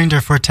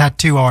grinder for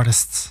tattoo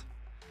artists.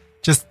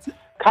 Just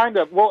kind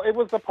of. Well, it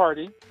was a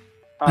party.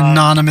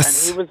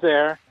 Anonymous. And he was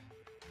there.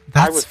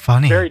 That's I was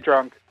funny. very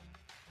drunk.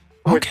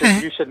 Which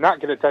is, you should not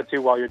get a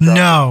tattoo while you're drunk.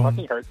 No. It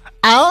fucking hurts.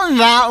 I own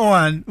that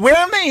one. Where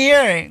are my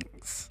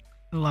earrings?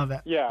 I love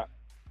it. Yeah.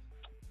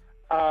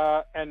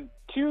 And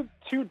to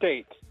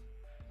date,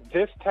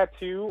 this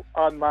tattoo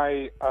on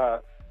my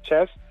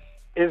chest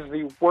is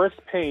the worst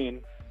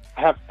pain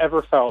I have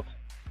ever felt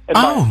in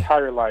my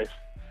entire life.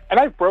 And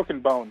I've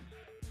broken bones.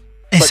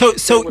 And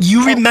so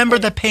you remember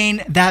the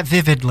pain that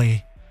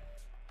vividly?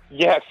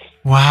 Yes.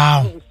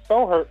 Wow. It was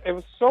so hurt. It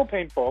was so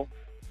painful.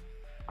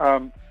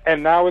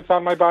 And now it's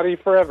on my body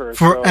forever.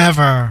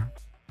 Forever.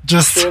 So,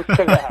 just cheers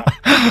to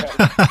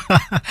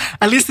that.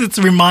 At least it's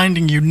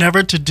reminding you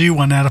never to do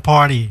one at a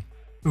party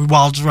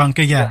while drunk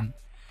again. Yeah.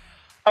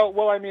 Oh,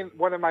 well, I mean,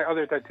 one of my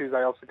other tattoos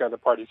I also got at a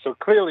party, so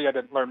clearly I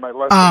didn't learn my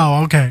lesson.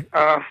 Oh, okay.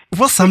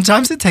 Well,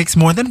 sometimes it takes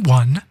more than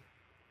one.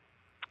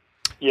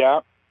 Yeah.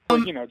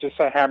 Just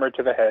a hammer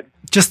to the head.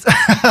 Just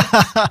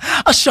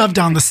a shove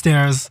down the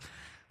stairs.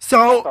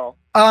 So,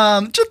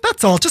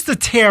 that's all. Just a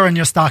tear in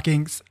your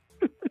stockings.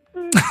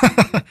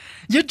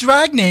 Your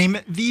drag name,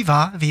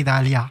 Viva,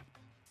 Vidalia.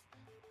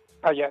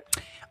 Yes.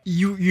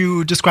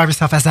 You describe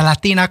yourself as a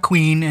Latina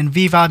queen, and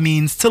Viva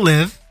means to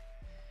live.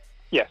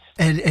 Yes.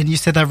 And you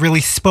said that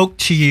really spoke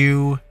to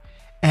you,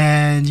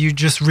 and you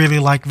just really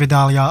like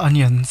Vidalia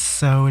onions,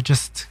 so it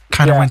just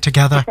kind of went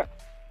together.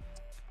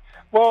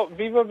 Well,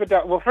 Viva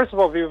Vidalia. Well, first of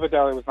all, Viva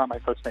Vidalia was not my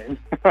first name.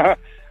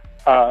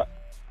 I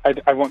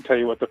won't tell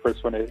you what the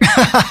first one is.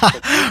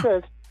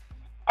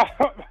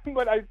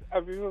 But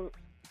Viva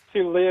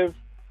to live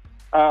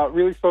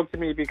really spoke to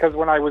me because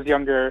when I was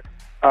younger,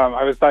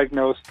 I was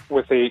diagnosed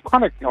with a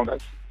chronic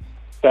illness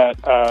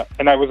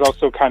and I was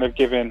also kind of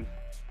given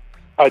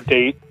a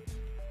date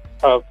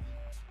of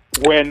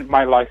when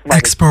my life might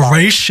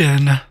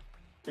expiration.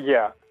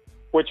 Yeah,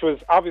 which was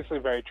obviously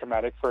very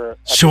traumatic for a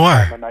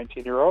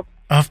 19-year-old.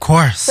 Of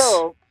course.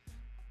 So,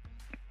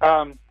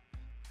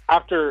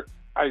 after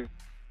I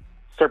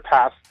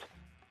surpassed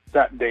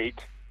that date,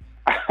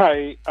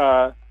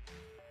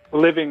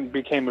 living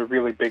became a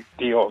really big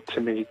deal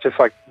to me. Just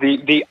like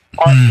the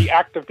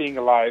act of being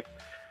alive.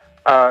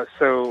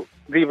 So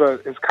Viva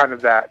is kind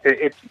of that.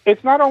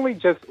 It's not only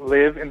just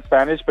live in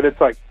Spanish, but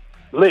it's like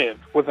live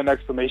with an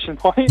exclamation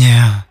point.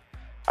 Yeah.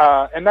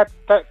 And that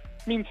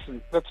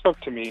spoke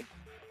to me.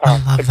 I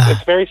love that.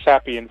 It's very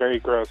sappy and very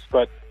gross,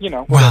 but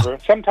whatever.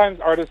 Sometimes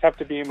artists have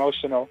to be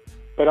emotional,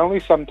 but only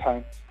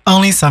sometimes.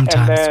 Only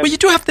sometimes. Then, well, you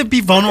do have to be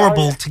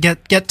vulnerable to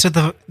get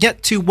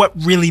to what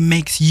really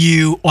makes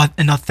you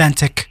an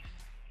authentic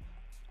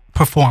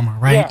performer,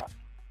 right? Yeah.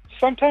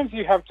 Sometimes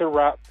you have to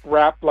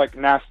wrap like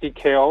nasty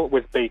kale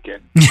with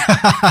bacon.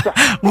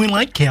 We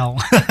like kale,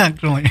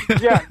 actually.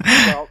 Yeah,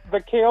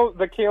 the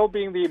kale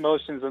being the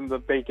emotions and the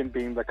bacon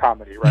being the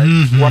comedy, right?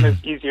 Mm-hmm. One is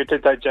easier to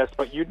digest,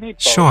 but you need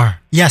both. Sure.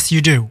 Yes,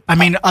 you do. I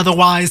mean,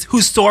 otherwise,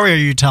 whose story are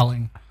you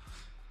telling?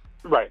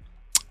 Right.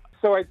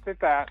 So I did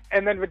that,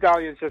 and then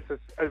Vidalia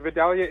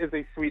Vidalia is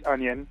a sweet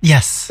onion.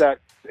 Yes. That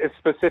is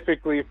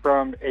specifically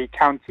from a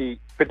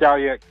county,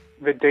 Vidalia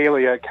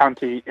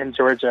County in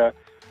Georgia,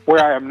 where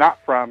I am not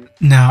from.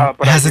 No,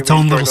 but it has I its really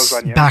own enjoy little those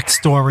onions.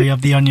 backstory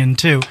of the onion,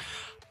 too.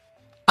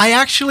 I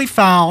actually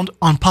found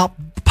on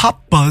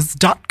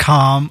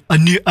popbuzz.com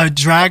a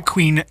drag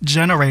queen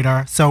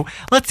generator. So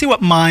let's see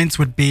what mine's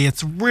would be.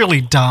 It's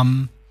really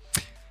dumb.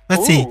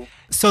 Let's see.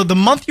 So the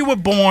month you were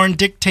born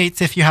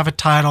dictates if you have a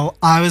title.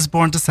 I was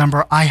born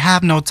December. I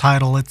have no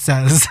title, it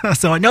says.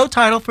 So no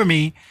title for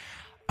me.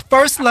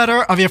 First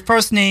letter of your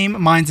first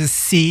name, mine is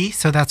C,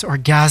 so that's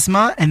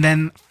Orgasma. And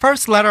then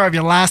first letter of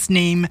your last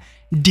name,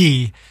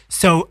 D.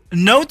 So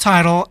no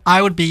title,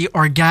 I would be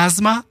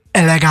Orgasma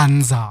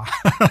Eleganza.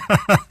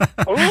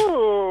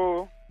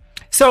 Ooh.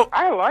 So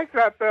I like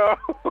that, though.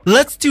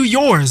 Let's do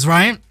yours,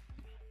 right?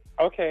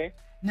 Okay.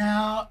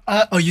 Now,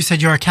 you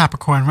said you're a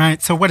Capricorn,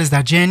 right? So what is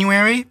that,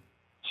 January?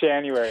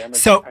 January. I'm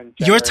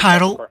your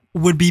title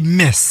would be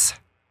Miss.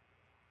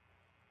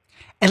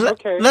 And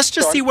let's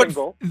just see what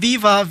single.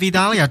 Viva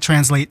Vidalia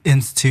translate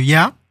into,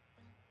 yeah?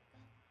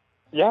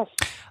 Yes.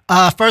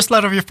 First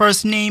letter of your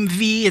first name,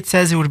 V, it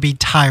says it would be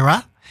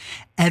Tyra.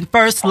 And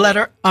first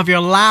letter of your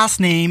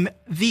last name,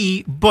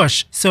 V,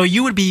 Bush. So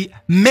you would be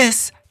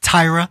Miss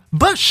Tyra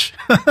Bush.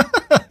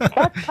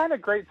 That's kind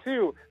of great,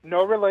 too.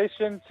 No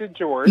relation to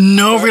George.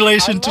 No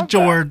relation to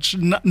George.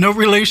 No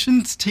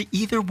relations to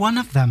either one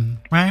of them,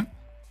 right?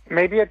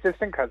 Maybe a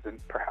distant cousin,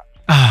 perhaps.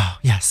 Oh,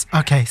 yes.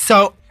 Okay,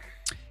 so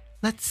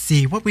let's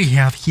see what we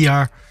have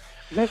here.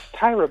 Miss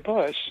Tyra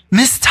Bush.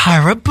 Miss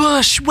Tyra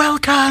Bush,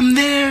 welcome.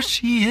 There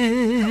she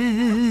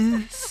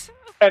is.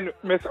 And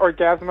Miss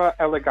Orgasma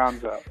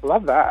Eleganza.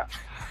 Love that.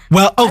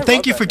 Well,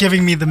 thank you for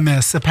giving me the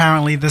miss.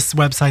 Apparently, this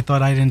website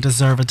thought I didn't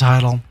deserve a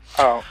title.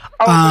 Well,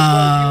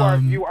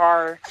 you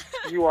are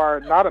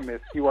not a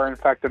miss. You are, in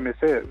fact, a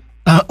Mrs.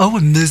 A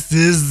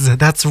Mrs.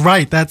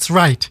 That's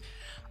right.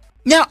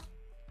 Now,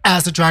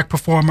 as a drag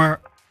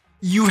performer,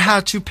 you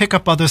had to pick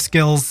up other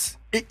skills.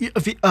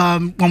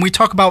 When we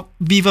talk about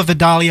Viva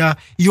Vidalia,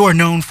 you are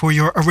known for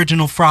your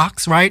original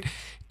frocks, right?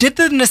 Did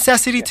the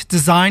necessity to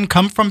design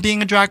come from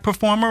being a drag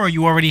performer, or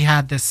you already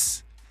had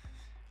this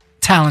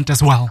talent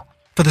as well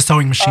for the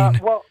sewing machine?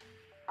 Well,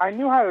 I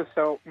knew how to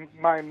sew.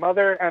 My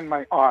mother and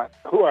my aunt,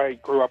 who I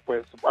grew up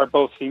with, are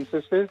both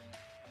seamstresses.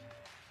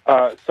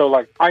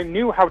 So, I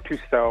knew how to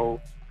sew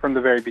from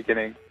the very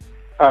beginning.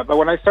 But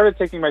when I started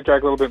taking my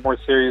drag a little bit more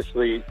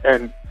seriously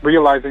and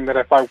realizing that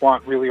if I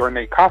want really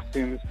ornate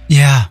costumes,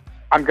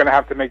 I'm going to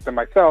have to make them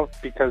myself,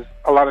 because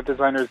a lot of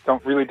designers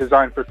don't really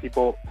design for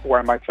people who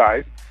are my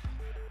size.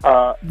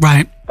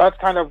 Right. That's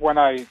kind of when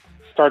I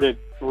started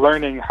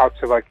learning how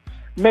to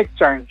make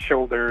giant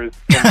showlders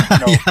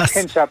and Yes.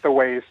 pinch at the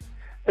waist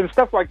and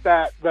stuff like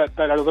that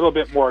are a little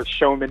bit more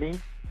showman-y.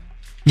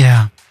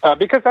 Yeah.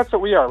 Because that's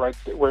what we are, right?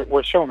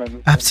 We're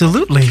showmen.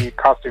 Absolutely. We need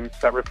costumes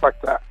that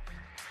reflect that.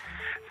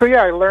 So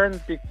yeah, I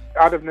learned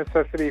out of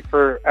necessity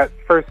for at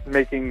first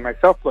making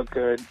myself look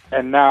good,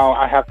 and now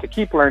I have to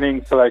keep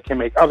learning so that I can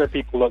make other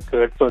people look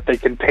good so that they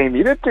can pay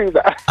me to do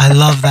that. I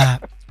love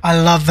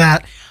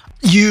that.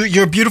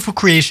 Your beautiful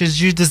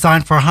creations you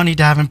designed for Honey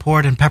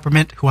Davenport and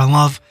Peppermint, who I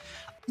love.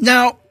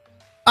 Now,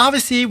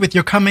 obviously, with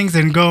your comings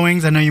and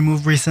goings, I know you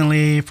moved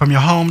recently from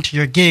your home to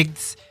your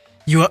gigs.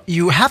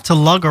 You have to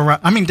lug around.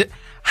 I mean,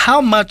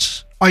 how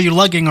much are you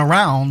lugging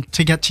around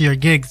to get to your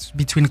gigs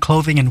between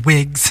clothing and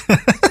wigs?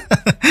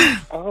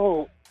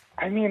 Oh,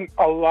 I mean,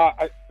 a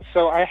lot.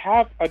 So I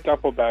have a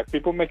duffel bag.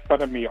 People make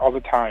fun of me all the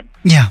time.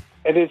 Yeah.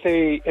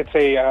 It's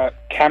a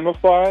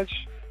camouflage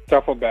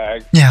duffel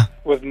bag. Yeah.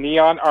 With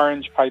neon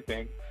orange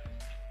piping.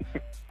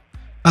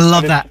 I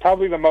love that. It's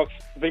probably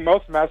the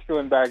most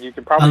masculine bag you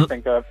can probably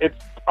think of. It's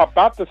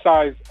about the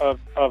size of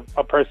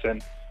a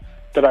person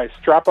that I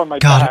strap on my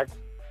back.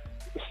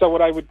 So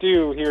what I would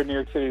do here in New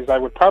York City is I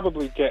would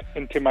probably get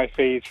into my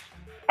face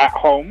at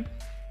home.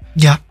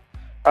 Yeah.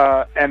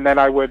 And then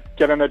I would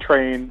get on a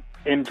train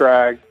in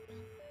drag,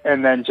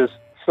 and then it's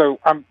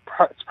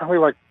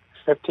probably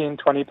 15,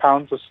 20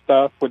 pounds of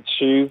stuff with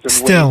shoes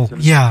and wigs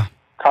and yeah,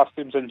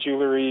 costumes and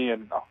jewelry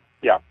and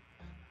yeah.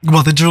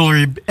 Well, the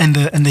jewelry and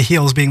the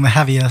heels being the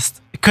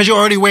heaviest. Because you're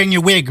already wearing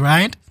your wig,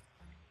 right?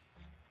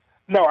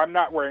 No, I'm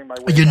not wearing my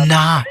wig. You're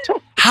not.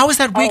 How is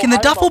that wig in the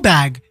duffel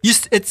bag?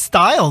 It's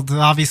styled.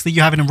 Obviously,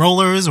 you have it in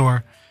rollers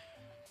or...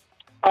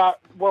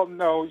 Well,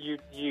 no, you.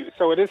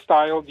 So it is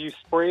styled. You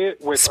spray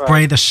it with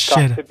the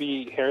shit. got to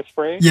be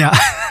hairspray. Yeah.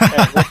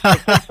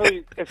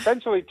 Which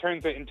essentially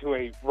turns it into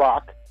a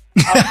rock.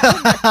 You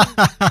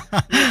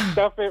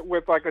stuff it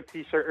with like a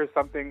t-shirt or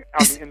something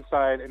on the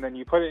inside, and then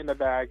you put it in the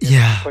bag. And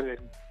Yeah. You put it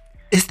in.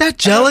 Is that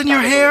gel in your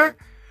hair?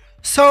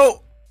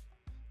 So,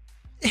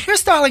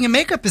 hairstyling and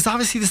makeup is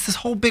obviously this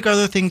whole big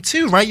other thing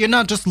too, right? You're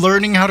not just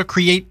learning how to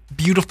create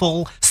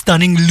beautiful,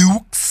 stunning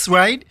looks,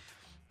 right?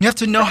 You have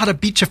to know how to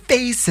beat your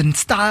face and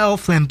style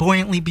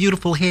flamboyantly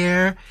beautiful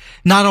hair.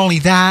 Not only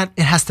that,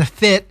 it has to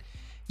fit.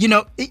 You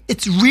know,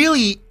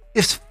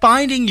 it's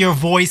finding your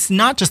voice,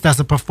 not just as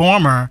a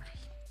performer,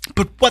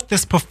 but what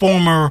this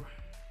performer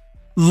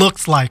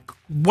looks like.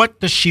 What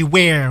does she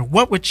wear?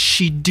 What would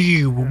she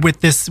do with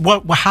this?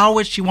 How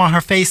would she want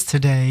her face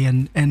today?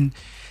 And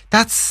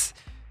that's,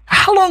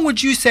 how long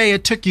would you say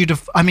it took you to,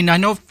 I mean, I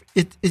know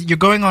you're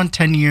going on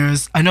 10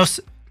 years. I know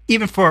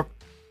even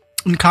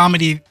in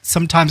comedy,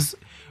 sometimes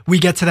we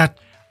get to that.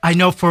 I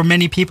know for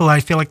many people,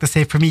 I feel like the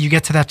same for me, you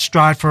get to that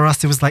stride. For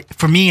us, it was like,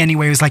 for me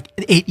anyway, it was like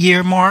an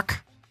 8-year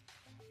mark.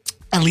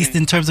 At least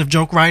in terms of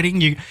joke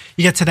writing, you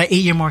get to that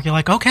 8-year mark, you're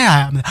like, okay,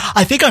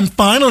 I think I'm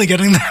finally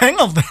getting the hang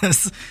of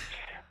this.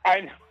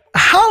 I know.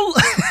 How?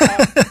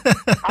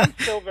 I'm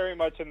still very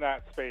much in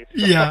that space.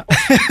 Yeah.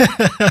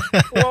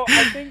 Well,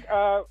 I think,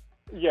 I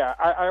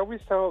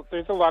always tell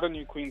there's a lot of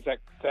new queens that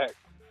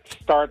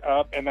start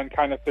up and then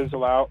kind of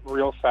fizzle out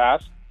real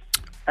fast.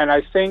 And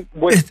I think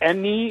with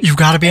you've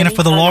got to be in it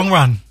for the long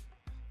run.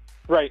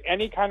 Right.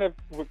 Any kind of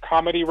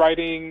comedy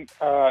writing,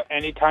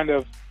 any kind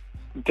of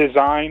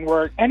design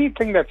work,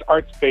 anything that's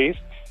arts-based,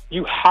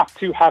 you have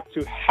to have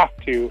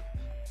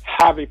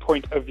a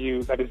point of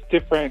view that is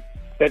different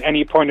than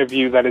any point of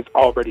view that is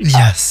already passed.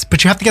 Yes,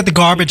 but you have to get the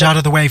garbage out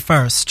of the way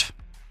first.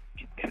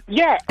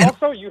 Yeah,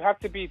 also you have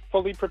to be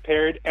fully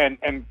prepared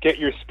and get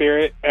your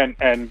spirit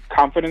and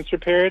confidence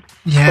prepared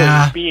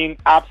for being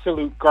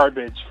absolute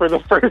garbage for the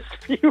first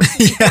few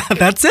years. Yeah,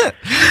 that's it.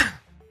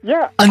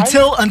 Yeah.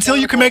 Until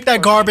you can make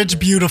that garbage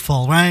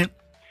beautiful, right?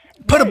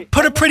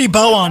 Put a pretty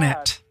bow on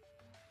it.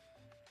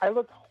 I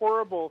looked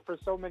horrible for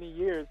so many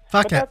years.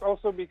 But that's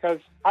also because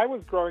I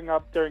was growing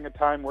up during a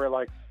time where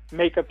like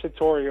makeup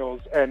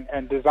tutorials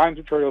and design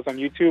tutorials on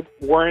YouTube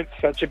weren't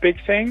such a big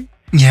thing.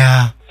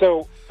 Yeah.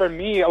 So for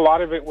me, a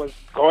lot of it was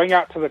going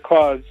out to the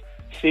clubs,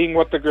 seeing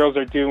what the girls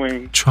are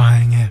doing,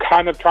 trying it,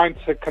 kind of trying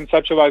to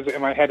conceptualize it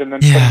in my head and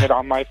then putting it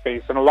on my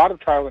face, and a lot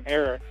of trial and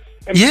error.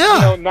 And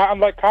not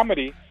unlike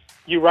comedy,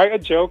 you write a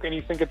joke and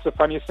you think it's the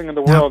funniest thing in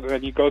the world, and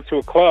then you go to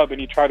a club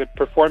and you try to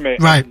perform it,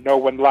 and no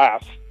one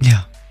laughs.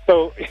 Yeah.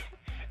 So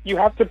you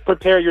have to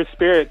prepare your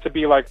spirit to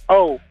be like,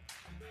 oh,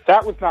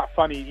 that was not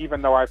funny,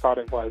 even though I thought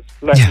it was.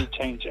 Let me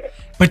change it.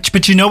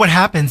 But you know what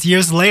happens?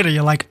 Years later,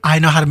 you're like, I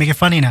know how to make it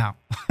funny now.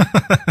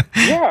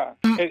 Yeah,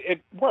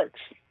 it works.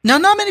 Now,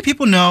 not many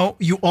people know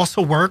you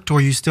also worked,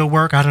 or you still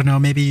work, I don't know,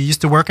 maybe you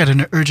used to work at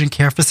an urgent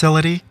care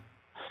facility?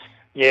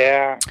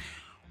 Yeah.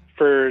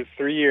 For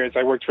 3 years,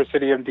 I worked for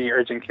CityMD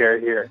Urgent Care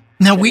here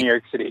in New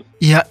York City.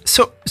 Yeah,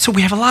 so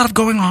we have a lot of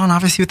going on,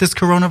 obviously, with this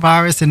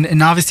coronavirus,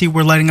 and obviously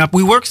we're letting up.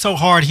 We work so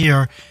hard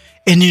here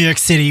in New York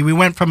City. We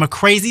went from a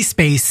crazy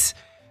space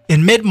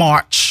in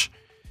mid-March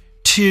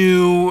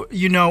to,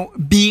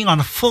 being on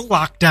a full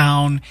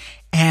lockdown,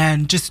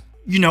 and just,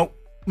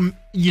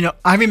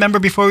 I remember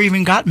before we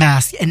even got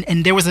masks,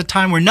 and there was a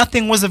time where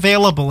nothing was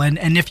available,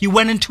 and if you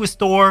went into a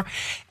store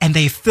and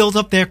they filled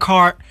up their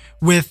cart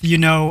with,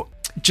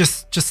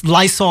 just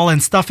Lysol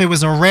and stuff, it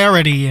was a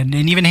rarity, and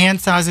even hand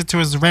sanitizer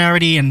was a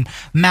rarity, and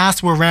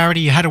masks were a rarity.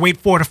 You had to wait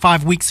 4 to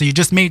 5 weeks, so you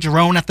just made your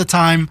own at the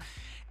time.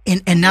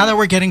 And now that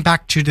we're getting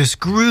back to this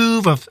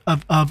groove of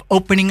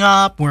opening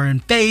up, we're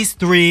in phase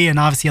 3, and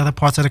obviously other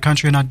parts of the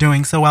country are not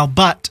doing so well,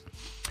 but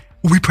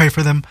we pray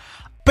for them.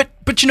 But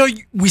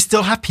we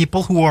still have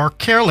people who are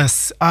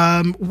careless.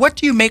 What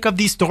do you make of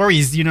these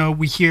stories?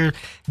 We hear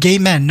gay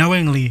men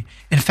knowingly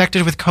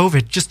infected with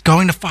COVID just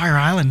going to Fire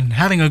Island and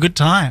having a good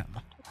time.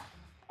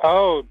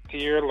 Oh,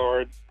 dear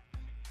Lord.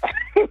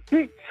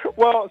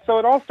 Well, so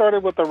it all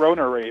started with the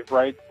Rona rave,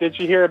 right? Did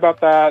you hear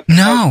about that? No.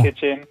 Hell's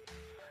Kitchen.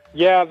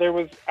 Yeah, there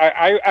was.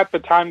 I at the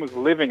time was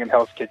living in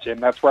Hell's Kitchen.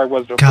 That's where I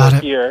was before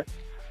here.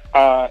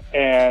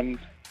 And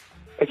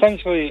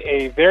essentially,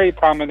 a very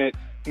prominent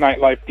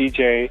nightlife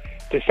DJ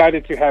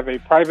decided to have a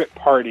private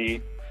party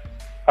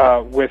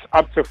with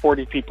up to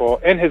 40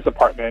 people in his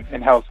apartment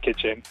in Hell's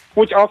Kitchen,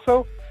 which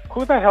also...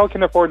 Who the hell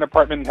can afford an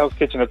apartment in Hell's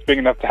Kitchen that's big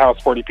enough to house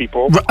 40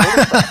 people? What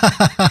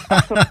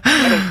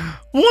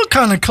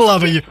kind of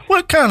club are you?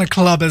 What kind of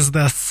club is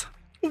this?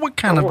 What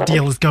kind of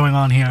deal is going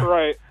on here?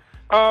 Right.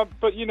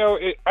 But,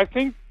 I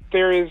think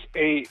there is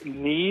a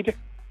need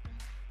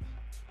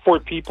for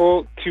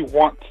people to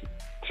want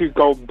to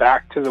go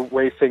back to the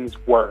way things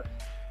were.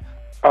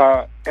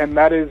 And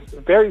that is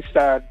very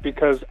sad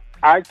because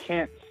I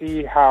can't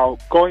see how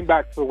going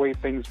back to the way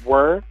things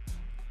were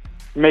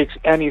makes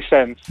any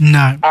sense.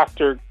 No.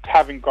 After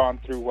having gone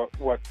through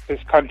what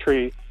this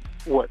country,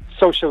 what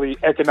socially,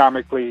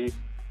 economically,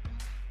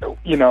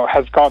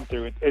 has gone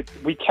through.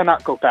 We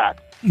cannot go back.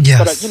 Yes.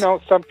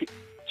 But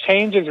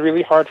change is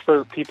really hard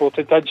for people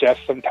to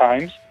digest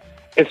sometimes,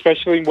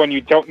 especially when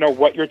you don't know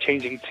what you're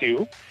changing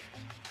to.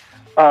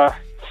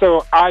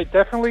 So I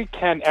definitely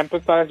can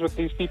empathize with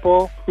these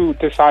people who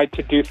decide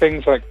to do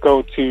things like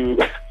go to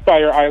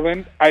Fire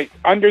Island. I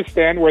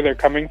understand where they're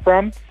coming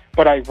from,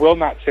 but I will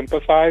not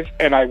sympathize,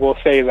 and I will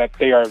say that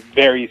they are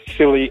very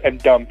silly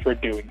and dumb for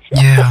doing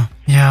so.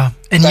 Yeah.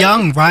 And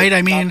young, right?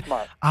 I mean,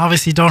 smart.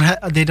 obviously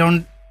they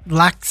don't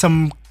lack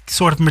some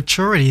sort of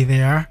maturity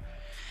there.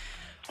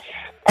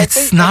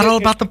 It's not all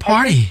about the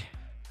party.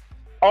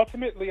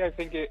 Ultimately, I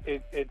think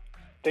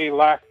they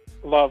lack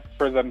love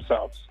for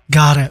themselves.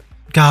 Got it.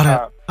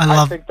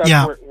 I think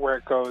that's where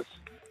it goes.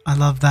 I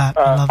love that.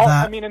 that.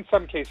 I mean, in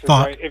some cases,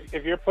 right?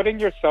 If you're putting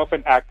yourself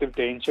in active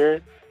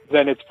danger,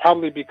 then it's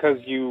probably because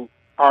you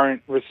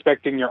aren't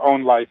respecting your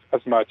own life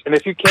as much. And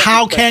if you can't,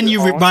 how can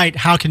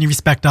you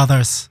respect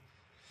others?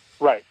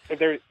 Right.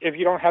 If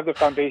you don't have the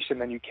foundation,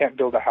 then you can't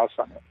build a house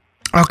on it.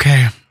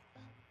 Okay.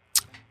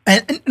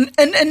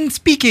 And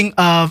speaking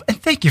of,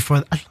 and thank you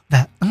for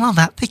that. I love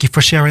that. Thank you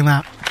for sharing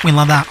that. We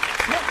love that.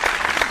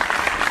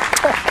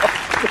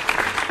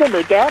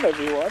 Simmer down,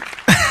 everyone.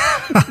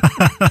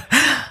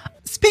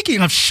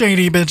 Speaking of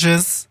shady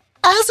bitches,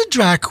 as a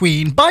drag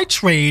queen by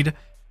trade,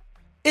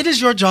 it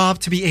is your job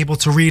to be able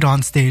to read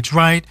on stage,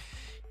 right?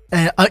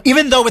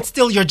 Even though it's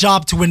still your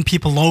job to win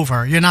people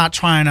over. You're not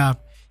trying to,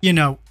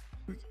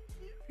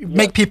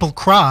 make people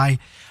cry.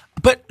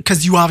 But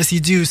because you obviously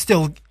do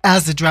still,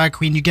 as a drag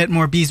queen, you get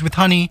more bees with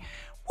honey.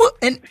 Well,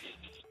 and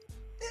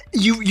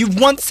you've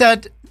once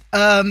said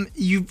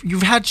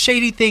you've had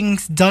shady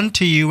things done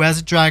to you as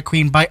a drag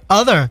queen by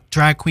other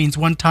drag queens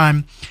one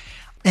time.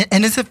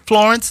 And is it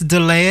Florence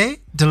DeLay?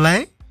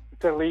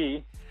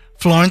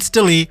 Florence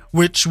DeLay,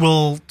 which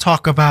we'll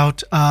talk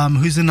about,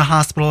 who's in the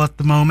hospital at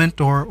the moment,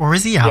 or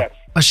is he out?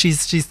 Yes. She's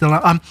still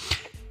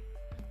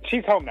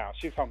she's home now.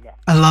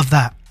 I love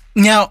that.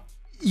 Now,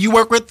 you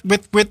work with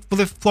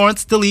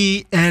Florence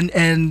DeLay,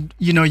 and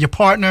your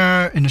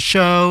partner in a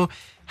show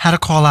had a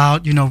call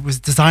out, was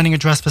designing a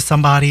dress for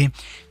somebody.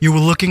 You were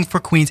looking for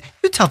queens.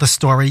 You tell the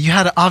story. You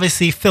had to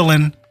obviously fill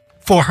in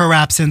for her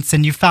absence,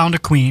 and you found a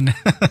queen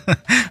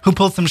who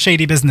pulled some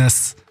shady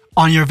business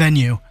on your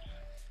venue.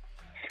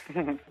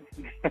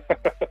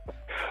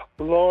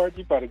 Lord,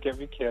 you better get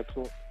me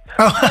canceled.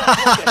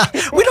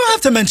 We don't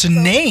have to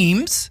mention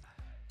names.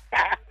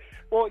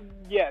 Well,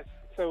 yes.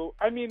 So,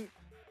 I mean,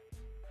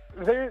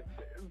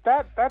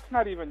 that's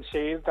not even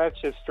shade.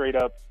 That's just straight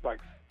up like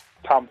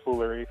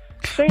tomfoolery.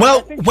 Shade,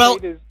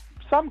 shade is,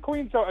 some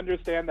queens don't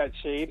understand that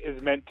shade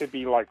is meant to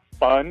be like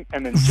fun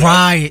and then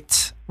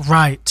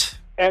right.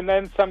 And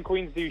then some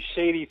queens do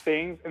shady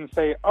things and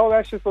say, "Oh,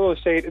 that's just a little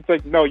shade." It's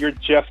like, no, you're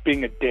just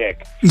being a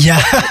dick. Yeah,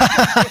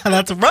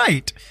 that's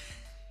right.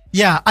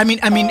 Yeah, I mean,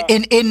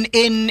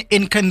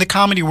 in the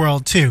comedy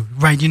world too,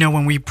 right?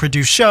 When we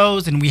produce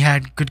shows and we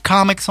had good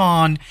comics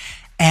on,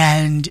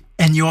 and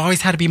you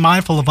always had to be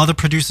mindful of other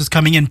producers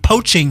coming in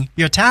poaching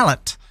your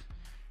talent,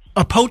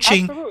 or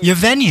poaching your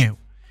venue,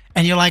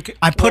 and you're like,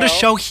 I put a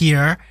show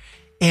here,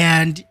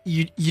 and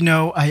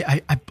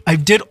I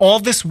did all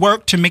this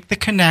work to make the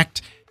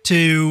connect.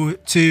 To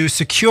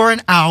secure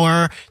an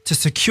hour, to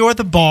secure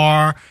the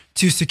bar,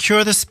 to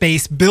secure the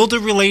space, build a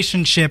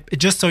relationship,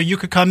 just so you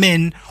could come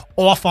in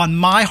off on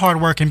my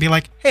hard work and be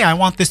like, hey, I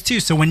want this too.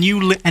 So when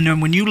you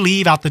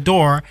leave out the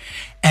door,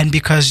 and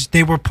because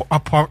they were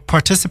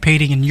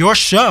participating in your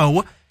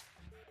show,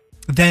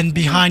 then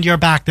behind your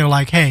back they're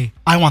like, hey,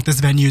 I want this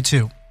venue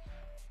too.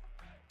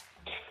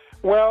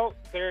 Well,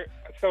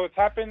 so it's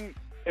happened.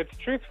 It's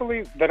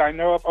truthfully that I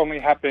know of only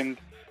happened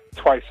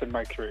twice in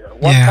my career.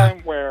 One time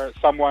where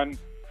someone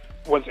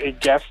was a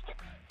guest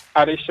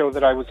at a show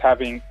that I was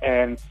having,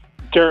 and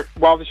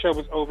while the show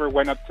was over,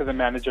 went up to the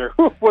manager,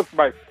 who was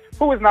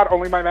not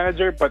only my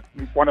manager but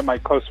one of my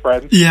close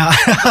friends. Yeah.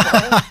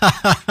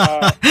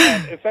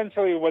 And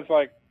essentially was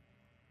like,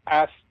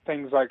 asked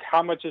things like,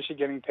 "How much is she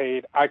getting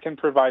paid? I can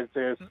provide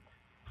this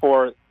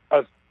for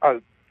a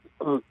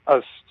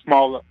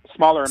smaller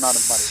amount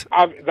of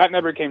money." That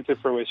never came to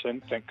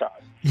fruition, thank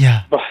God.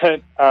 Yeah.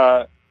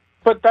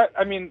 But that,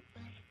 I mean,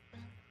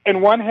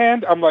 in one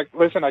hand, I'm like,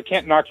 listen, I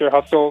can't knock your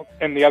hustle.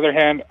 In the other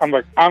hand, I'm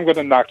like, I'm going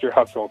to knock your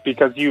hustle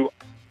because you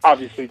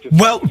obviously just...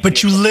 Well,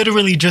 but you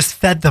literally just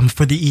fed them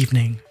for the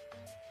evening.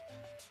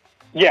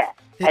 Yeah.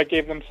 I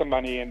gave them some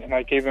money and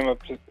I gave them a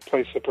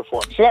place to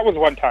perform. So that was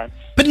one time.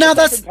 But now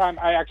the second time,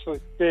 I actually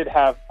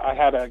I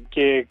had a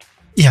gig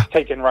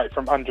taken right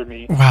from under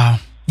me. Wow.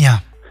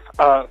 Yeah.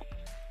 But,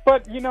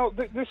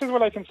 this is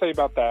what I can say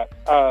about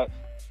that.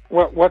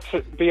 What's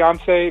it?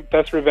 Beyonce,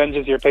 best revenge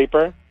is your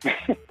paper.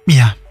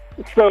 Yeah.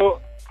 So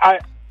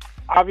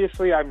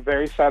I'm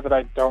very sad that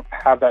I don't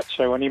have that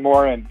show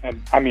anymore. And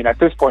I mean, at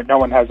this point, no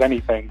one has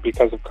anything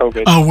because of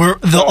COVID. Oh,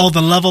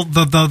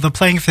 the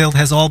playing field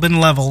has all been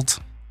leveled.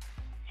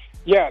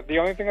 Yeah, the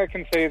only thing I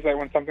can say is that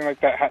when something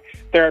like that,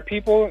 there are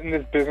people in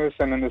this business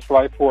and in this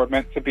life who are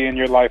meant to be in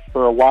your life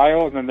for a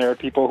while, and then there are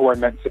people who are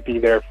meant to be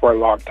there for a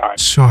long time.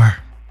 Sure.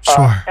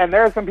 And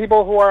there are some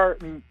people who are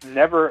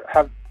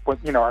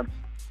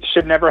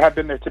should never have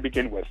been there to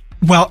begin with.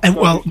 Well, and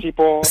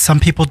people, some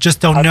people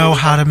just don't know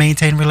how to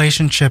maintain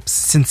relationships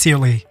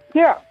sincerely.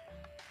 Yeah.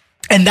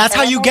 And that's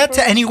how you get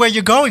to anywhere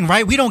you're going,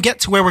 right? We don't get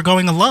to where we're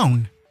going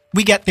alone.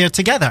 We get there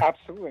together.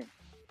 Absolutely.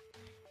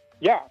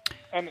 Yeah.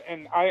 And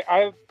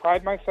I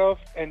pride myself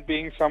in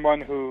being someone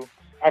who,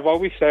 I've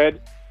always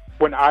said,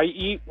 when I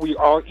eat, we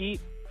all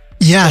eat.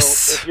 Yes.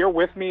 So if you're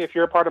with me, if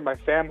you're a part of my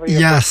family, if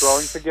we're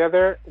growing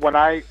together, when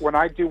I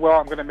do well,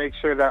 I'm going to make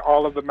sure that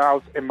all of the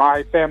mouths in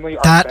my family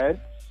are fed.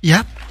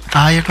 Yep,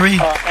 I agree.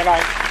 And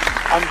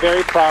I'm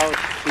very proud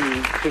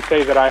to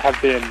say that I have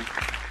been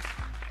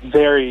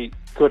very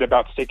good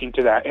about sticking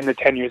to that in the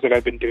 10 years that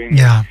I've been doing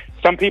this.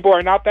 Some people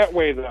are not that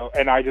way, though,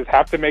 and I just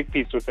have to make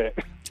peace with it.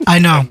 I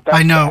know.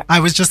 I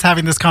was just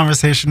having this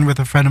conversation with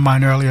a friend of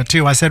mine earlier,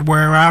 too. I said,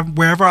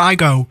 wherever I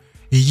go,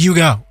 you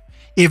go,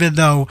 even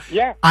though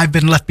I've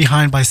been left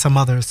behind by some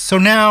others. So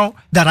now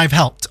that I've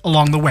helped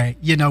along the way,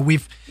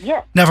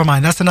 never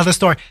mind. That's another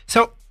story.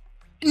 So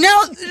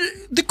now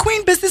the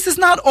Queen business is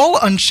not all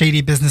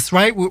unshady business,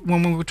 right?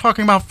 When we were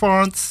talking about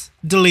Florence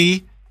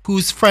DeLee,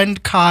 whose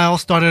friend Kyle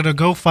started a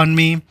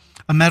GoFundMe,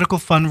 a medical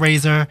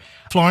fundraiser.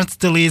 Florence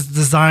DeLee is the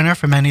designer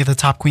for many of the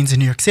top queens in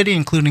New York City,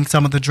 including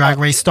some of the Drag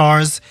Race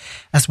stars,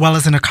 as well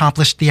as an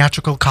accomplished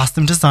theatrical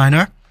costume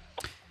designer.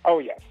 Oh,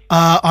 yes.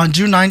 On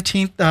June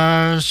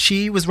 19th,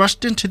 she was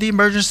rushed into the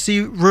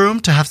emergency room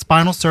to have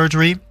spinal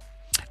surgery.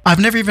 I've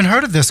never even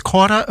heard of this,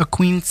 Quarter a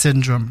Queen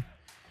syndrome.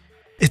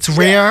 It's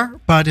rare,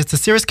 but it's a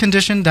serious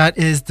condition that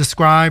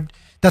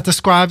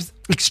describes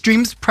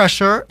extreme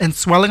pressure and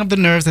swelling of the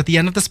nerves at the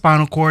end of the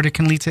spinal cord. It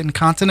can lead to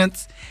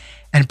incontinence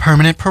and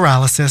permanent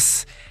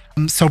paralysis.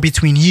 So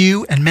between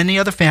you and many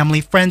other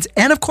family, friends,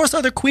 and of course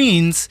other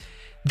queens,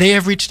 they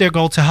have reached their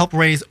goal to help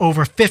raise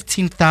over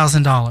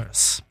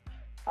 $15,000.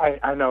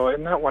 I know.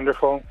 Isn't that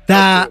wonderful?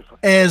 That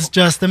is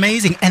just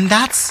amazing. And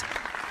that's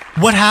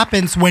what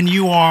happens when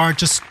you are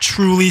just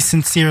truly,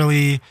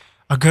 sincerely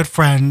a good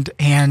friend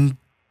and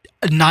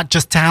not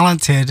just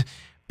talented,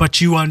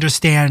 but you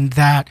understand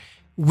that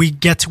we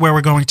get to where we're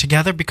going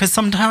together because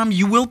sometime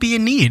you will be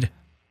in need.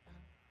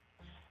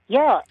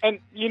 Yeah, and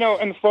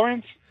and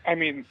Florence, I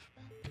mean,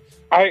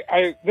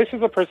 I this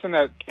is a person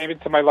that came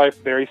into my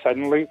life very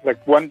suddenly.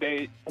 Like one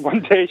day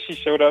she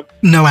showed up.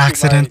 No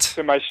accident.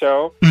 To my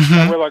show, Mm-hmm.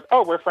 and we're like,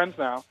 oh, we're friends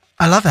now.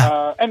 I love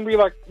that. And we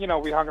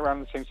we hung around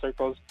in the same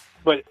circles.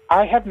 But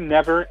I have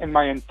never in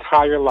my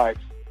entire life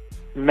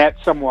met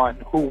someone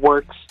who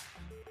works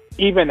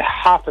even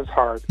half as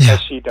hard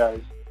as she does.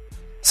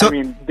 So, I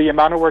mean, the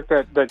amount of work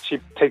that she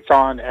takes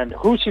on and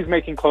who she's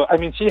making clothes. I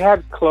mean, she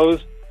had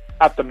clothes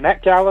at the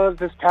Met Gala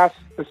this past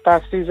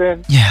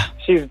season. Yeah.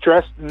 She's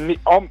dressed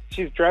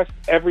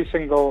every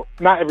single,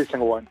 not every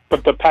single one,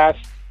 but the past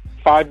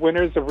 5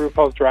 winners of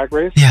RuPaul's Drag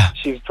Race. Yeah.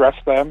 She's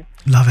dressed them.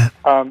 Love it.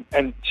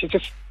 And she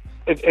just,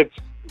 it's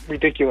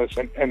ridiculous.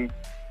 And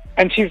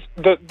she's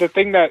the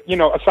thing that,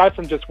 aside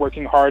from just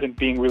working hard and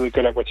being really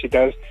good at what she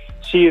does,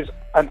 she is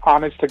an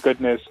honest to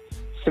goodness,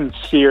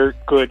 sincere,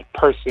 good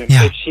person.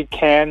 Yeah. If she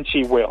can,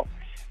 she will.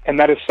 And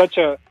that is such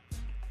a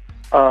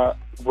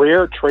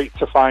rare trait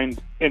to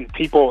find in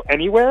people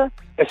anywhere,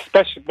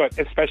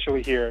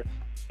 especially here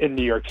in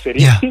New York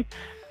City.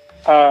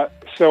 Yeah.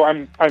 So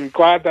I'm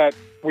glad that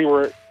we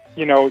were,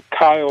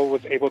 Kyle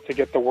was able to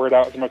get the word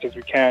out as much as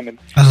we can. And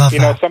I love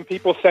that. Some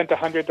people sent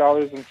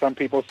 $100 and some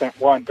people sent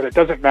 $1, but it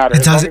doesn't matter.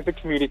 As long as the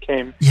community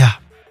came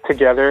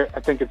together, I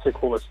think it's the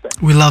coolest thing.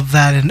 We love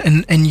that.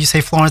 And you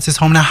say Florence is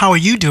home now. How are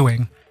you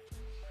doing?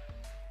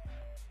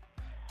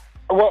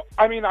 Well,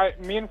 I mean,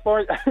 me and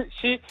Florence,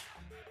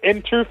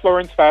 in true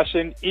Florence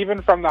fashion,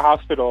 even from the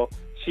hospital,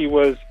 she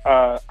was.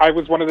 I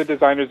was one of the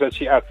designers that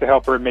she asked to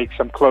help her make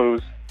some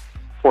clothes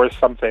for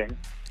something.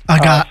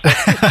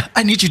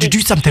 I need you to do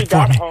something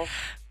for me. Home.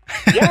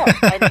 Yeah,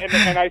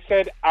 and I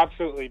said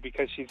absolutely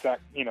because she's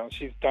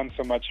she's done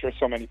so much for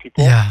so many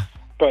people. Yeah.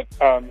 But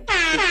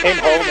she came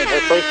home and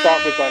her first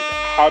thought was like,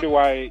 how do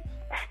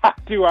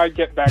I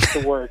get back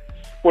to work?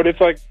 But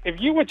it's like if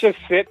you would just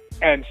sit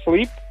and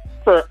sleep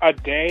for a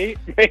day,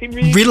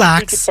 maybe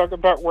relax. We could talk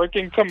about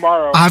working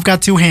tomorrow. I've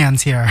got 2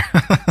 hands here.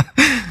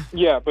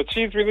 Yeah, but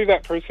she's really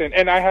that person.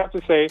 And I have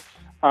to say,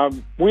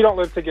 we don't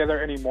live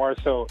together anymore,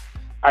 so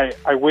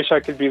I wish I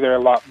could be there a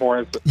lot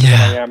more than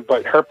I am.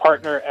 But her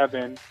partner,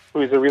 Evan,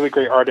 who is a really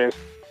great artist,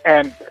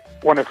 and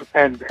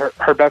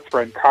her best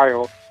friend,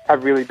 Kyle,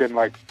 have really been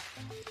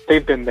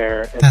they've been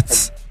there.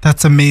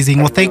 That's amazing.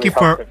 Well, thank really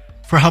you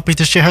for helping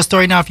to share her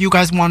story. Now, if you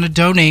guys want to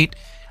donate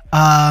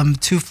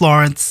to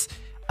Florence,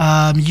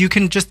 you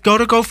can just go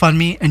to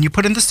GoFundMe and you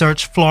put in the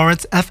search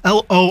Florence, Florence,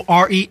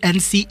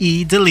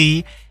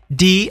 DeLee,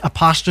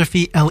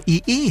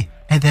 D''Lee.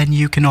 And then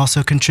you can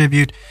also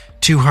contribute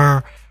to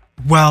her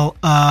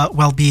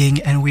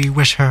well-being, and we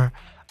wish her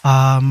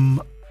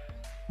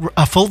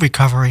a full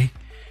recovery.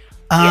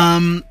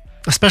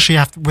 especially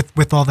after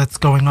with all that's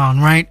going on,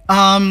 right?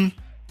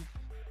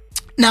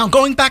 Now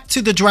going back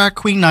to the drag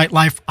queen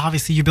nightlife,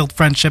 obviously you build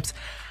friendships.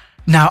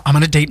 Now I'm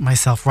gonna date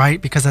myself,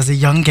 right? Because as a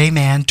young gay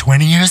man,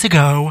 20 years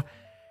ago,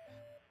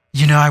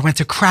 I went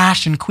to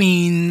Crash in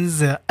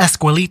Queens,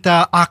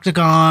 Esquelita,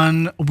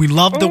 Octagon. We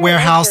loved the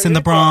Warehouse in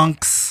the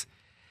Bronx.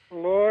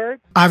 Lord,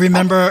 I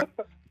remember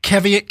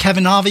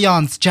Kevin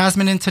Aviance,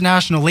 Jasmine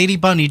International, Lady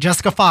Bunny,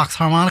 Jessica Fox,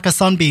 Harmonica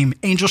Sunbeam,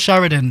 Angel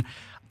Sheridan,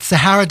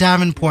 Sahara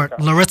Davenport,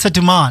 Larissa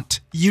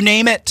Dumont. You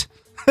name it.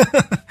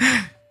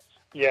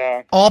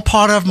 yeah. All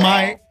part of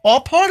my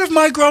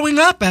growing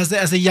up as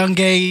a young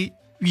gay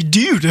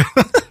dude.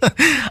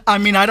 I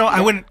mean,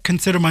 I wouldn't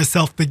consider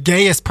myself the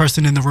gayest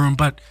person in the room,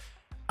 but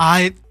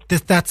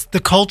that's the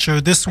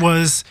culture.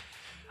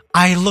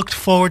 I looked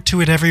forward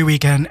to it every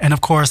weekend. And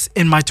of course,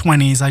 in my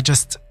 20s,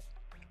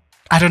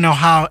 I don't know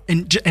how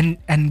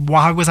and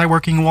why was I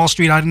working in Wall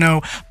Street? I don't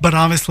know, but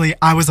obviously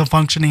I was a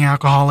functioning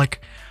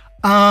alcoholic.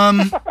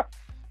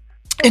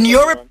 In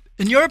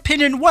your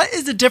opinion, what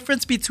is the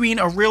difference between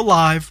a real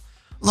live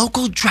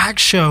local drag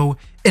show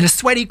in a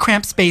sweaty,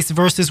 cramped space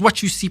versus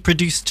what you see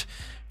produced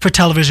for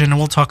television? And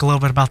we'll talk a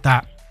little bit about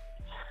that.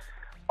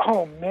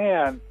 Oh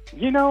man,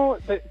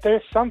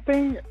 there's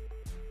something.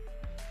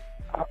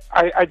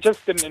 I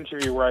just did an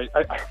interview where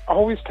I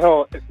always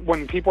tell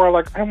when people are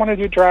like, I want to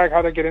do drag,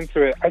 how to get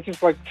into it. I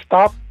just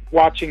stop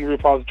watching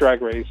RuPaul's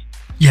Drag Race.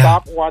 Yeah,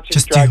 stop watching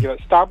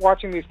Dragula. Stop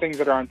watching these things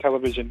that are on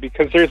television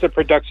because there's a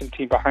production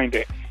team behind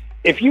it.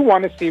 If you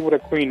want to see what a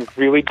queen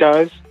really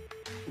does,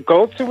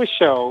 go to a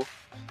show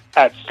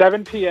at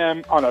 7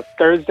 p.m. on a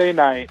Thursday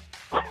night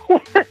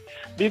where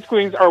these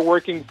queens are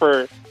working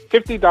for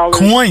 $50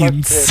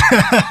 coins.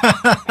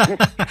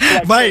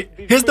 Right.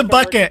 Here's the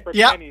bucket.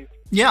 Yeah. Pennies.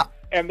 Yeah.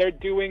 And they're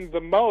doing the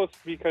most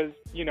because,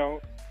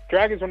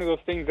 drag is one of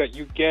those things that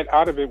you get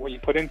out of it what you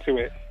put into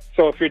it.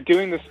 So if you're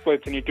doing the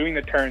splits and you're doing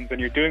the turns and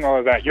you're doing all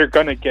of that, you're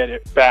going to get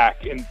it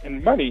back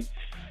in money.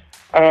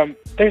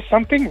 There's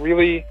something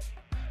really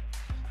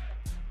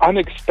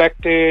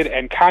unexpected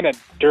and kind of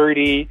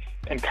dirty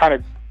and kind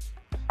of,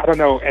 I don't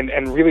know,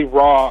 and really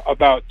raw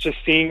about just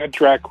seeing a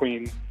drag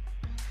queen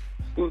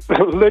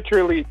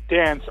literally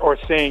dance or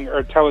sing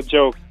or tell a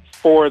joke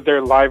for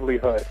their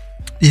livelihood.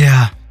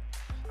 Yeah.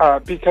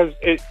 Because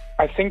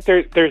I think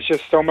there's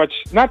just so much,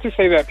 not to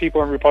say that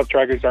people in RuPaul's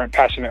Drag Race aren't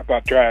passionate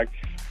about drag,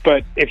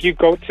 but if you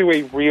go to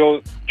a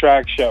real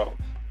drag show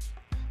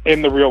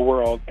in the real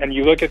world and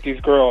you look at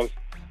these girls,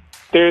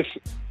 there's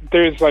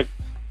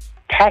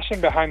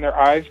passion behind their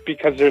eyes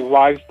because their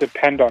lives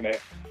depend on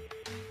it.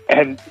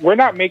 And we're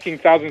not making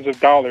thousands of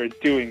dollars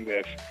doing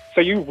this.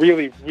 So you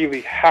really,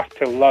 really have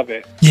to love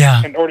it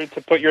in order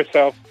to put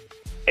yourself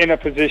in a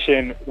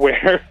position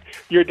where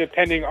you're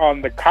depending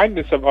on the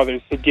kindness of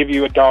others to give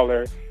you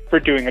 $1 for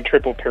doing a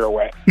triple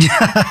pirouette.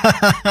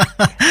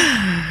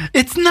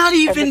 It's not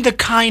even the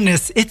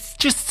kindness. It's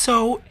just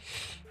so...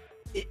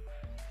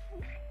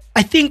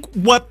 I think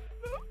what...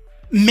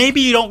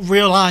 Maybe you don't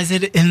realize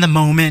it in the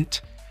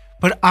moment,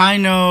 but I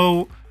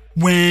know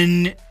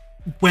when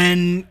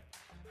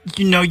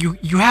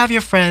you have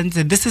your friends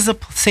and this is a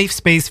safe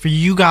space for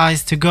you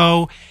guys to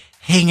go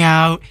hang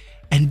out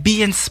and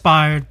be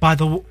inspired by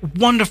the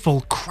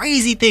wonderful,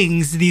 crazy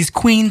things these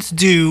queens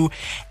do.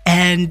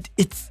 And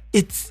it's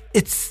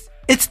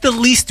the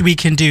least we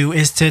can do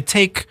is to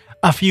take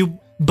a few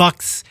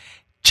bucks,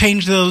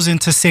 change those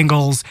into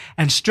singles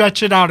and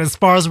stretch it out as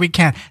far as we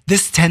can.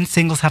 This 10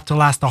 singles have to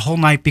last the whole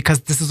night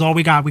because this is all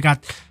we got. We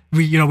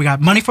got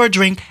money for a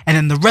drink, and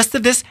then the rest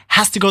of this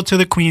has to go to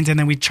the queens, and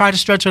then we try to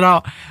stretch it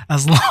out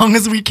as long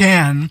as we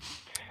can,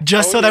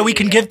 just so that we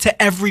can give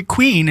to every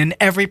queen and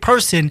every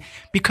person,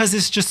 because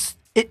it's just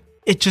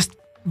it just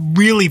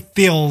really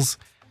fills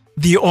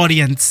the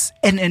audience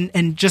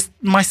and just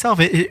myself.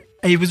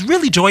 It was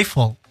really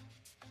joyful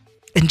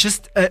and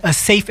just a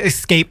safe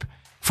escape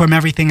from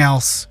everything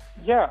else.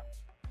 Yeah,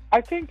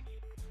 I think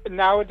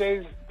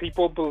nowadays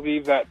people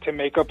believe that to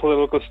make a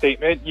political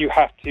statement, you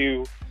have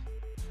to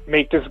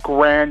make this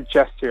grand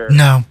gesture.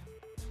 No.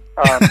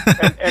 And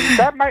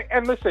that might,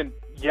 and listen,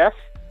 yes,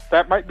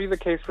 that might be the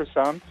case for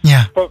some.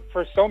 Yeah. But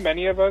for so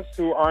many of us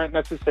who aren't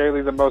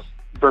necessarily the most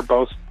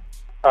verbose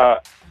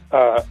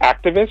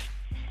activists,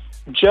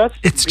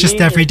 it's just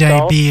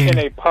everyday being in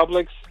a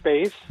public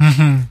space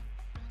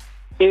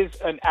is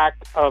an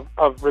act of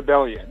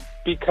rebellion,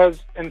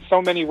 because in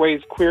so many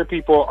ways queer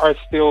people are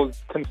still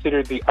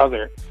considered the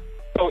other.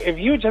 So if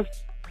you just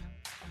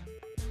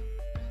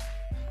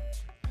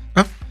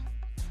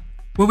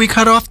will we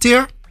cut off,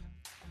 dear?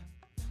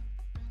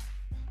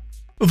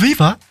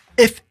 Viva,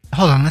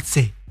 hold on, let's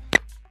see.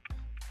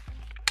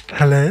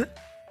 Hello?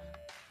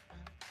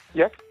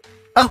 Yes?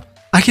 Oh,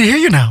 I can hear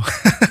you now.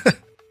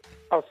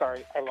 Oh,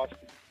 sorry, I lost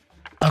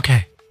you.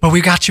 Okay, but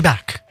we got you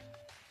back.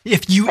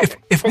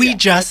 If we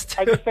just...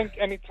 I just think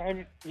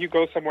anytime you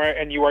go somewhere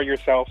and you are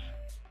yourself,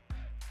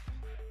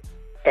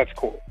 that's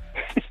cool.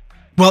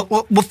 Well,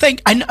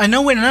 I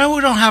know we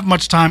don't have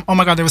much time. Oh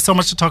my God, there was so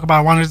much to talk about.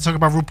 I wanted to talk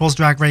about RuPaul's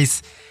Drag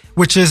Race,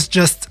 which is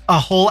just a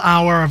whole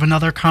hour of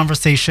another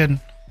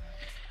conversation.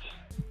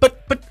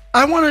 But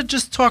I want to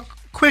just talk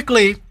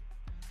quickly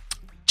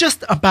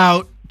just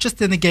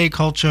in the gay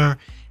culture,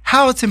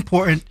 how it's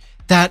important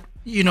that,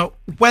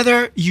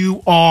 whether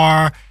you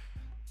are,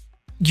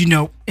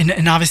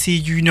 and obviously,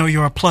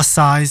 you're a plus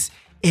size,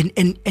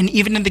 and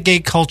even in the gay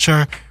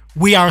culture,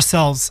 we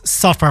ourselves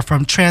suffer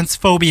from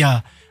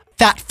transphobia,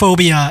 fat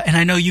phobia, and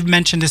I know you've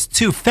mentioned this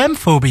too,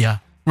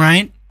 femphobia,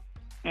 right?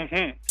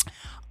 Mm-hmm.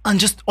 And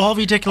just all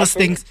ridiculous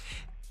things.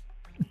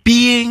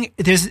 Being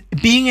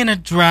in a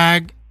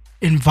drag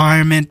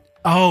environment,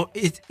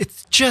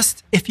 it's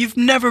just, if you've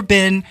never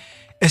been,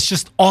 it's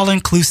just all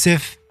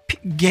inclusive,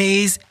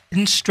 gays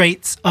and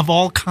straights of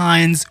all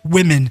kinds,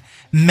 women,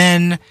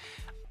 men,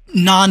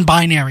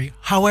 non-binary,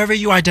 however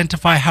you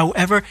identify,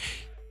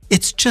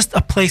 it's just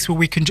a place where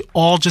we can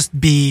all just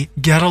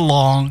get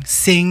along,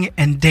 sing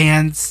and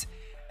dance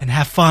and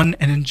have fun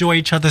and enjoy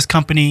each other's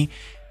company,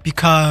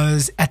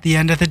 because at the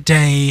end of the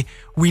day,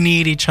 we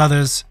need each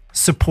other's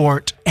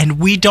support, and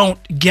we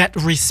don't get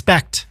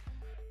respect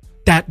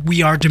that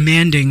we are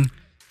demanding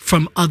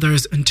from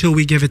others until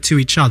we give it to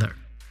each other.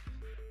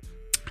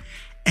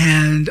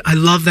 And I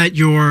love that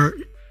you're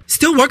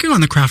still working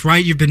on the craft,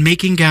 right? You've been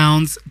making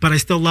gowns, but I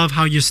still love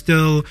how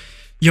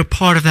you're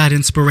part of that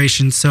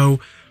inspiration. So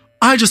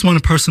I just want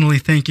to personally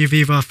thank you,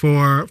 Viva,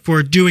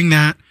 for doing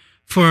that,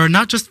 for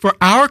not just for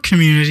our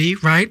community,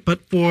 right, but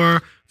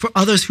for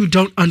others who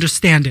don't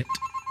understand it.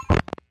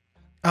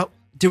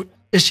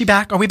 Is she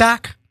back? Are we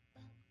back?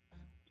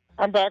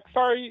 I'm back.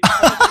 Sorry.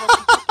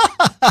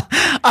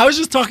 I was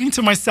just talking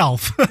to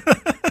myself.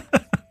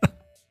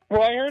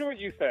 Well, I heard what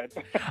you said.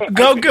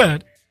 Go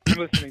good. I'm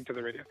listening to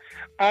the radio.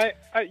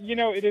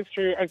 It is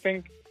true. I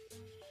think,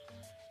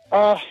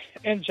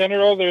 in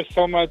general, there's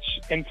so much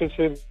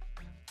emphasis.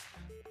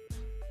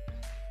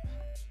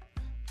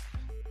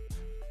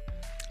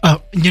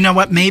 Oh, you know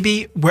what?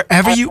 Maybe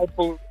wherever I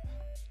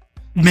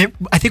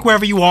think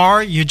wherever you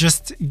are, you're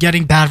just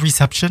getting bad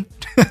reception.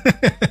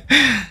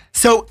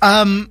 So,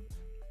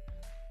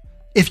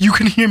 if you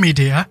can hear me,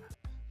 dear,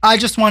 I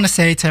just want to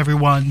say to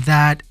everyone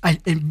that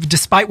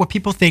despite what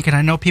people think, and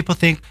I know people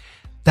think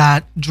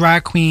that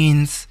drag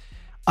queens,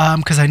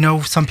 because I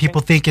know some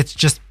people think it's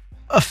just,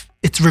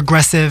 it's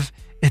regressive,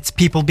 it's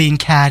people being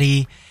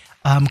catty,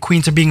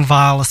 queens are being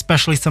vile,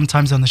 especially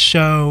sometimes on the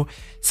show.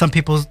 Some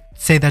people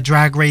say that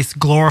Drag Race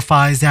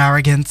glorifies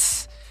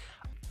arrogance,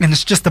 and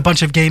it's just a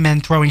bunch of gay men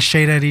throwing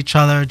shade at each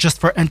other just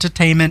for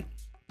entertainment.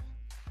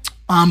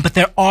 But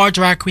there are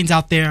drag queens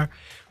out there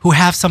who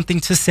have something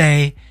to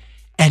say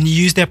and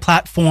use their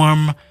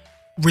platform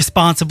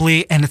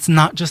responsibly, and it's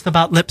not just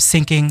about lip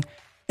syncing.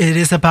 It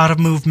is about a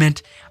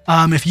movement.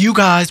 If you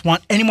guys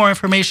want any more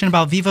information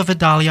about Viva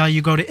Vidalia,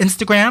 you go to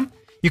Instagram.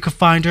 You can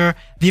find her,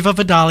 Viva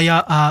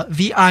Vidalia,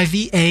 VivaVidalia.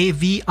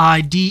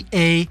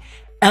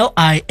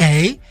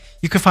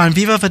 You can find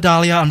Viva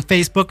Vidalia on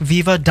Facebook,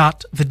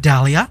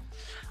 viva.vidalia.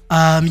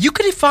 You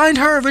can find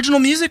her original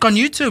music on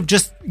YouTube.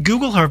 Just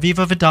Google her,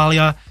 Viva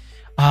Vidalia.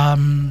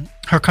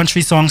 Her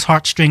country songs,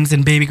 Heartstrings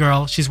and Baby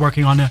Girl. She's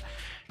working on a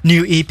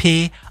new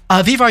EP.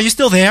 Viva, are you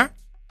still there?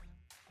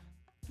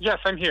 Yes,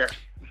 I'm here.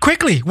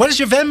 Quickly, what is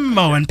your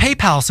Venmo and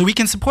PayPal so we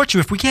can support you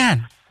if we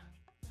can?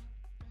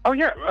 Oh,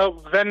 yeah.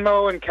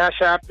 Venmo and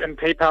Cash App and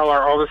PayPal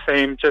are all the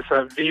same. Just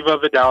Viva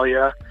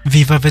Vidalia.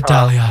 Viva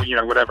Vidalia.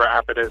 Whatever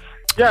app it is.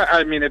 Yeah,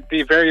 I mean, it'd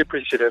be very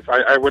appreciative.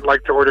 I would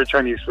like to order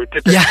Chinese food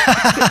today. Yeah.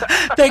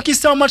 Thank you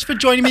so much for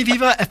joining me,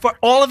 Viva. And for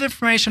all of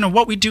information on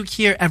what we do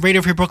here at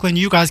Radio Free Brooklyn,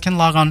 you guys can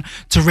log on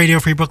to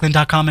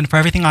radiofreebrooklyn.com. And for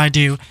everything I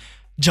do,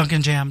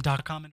 junkandjam.com.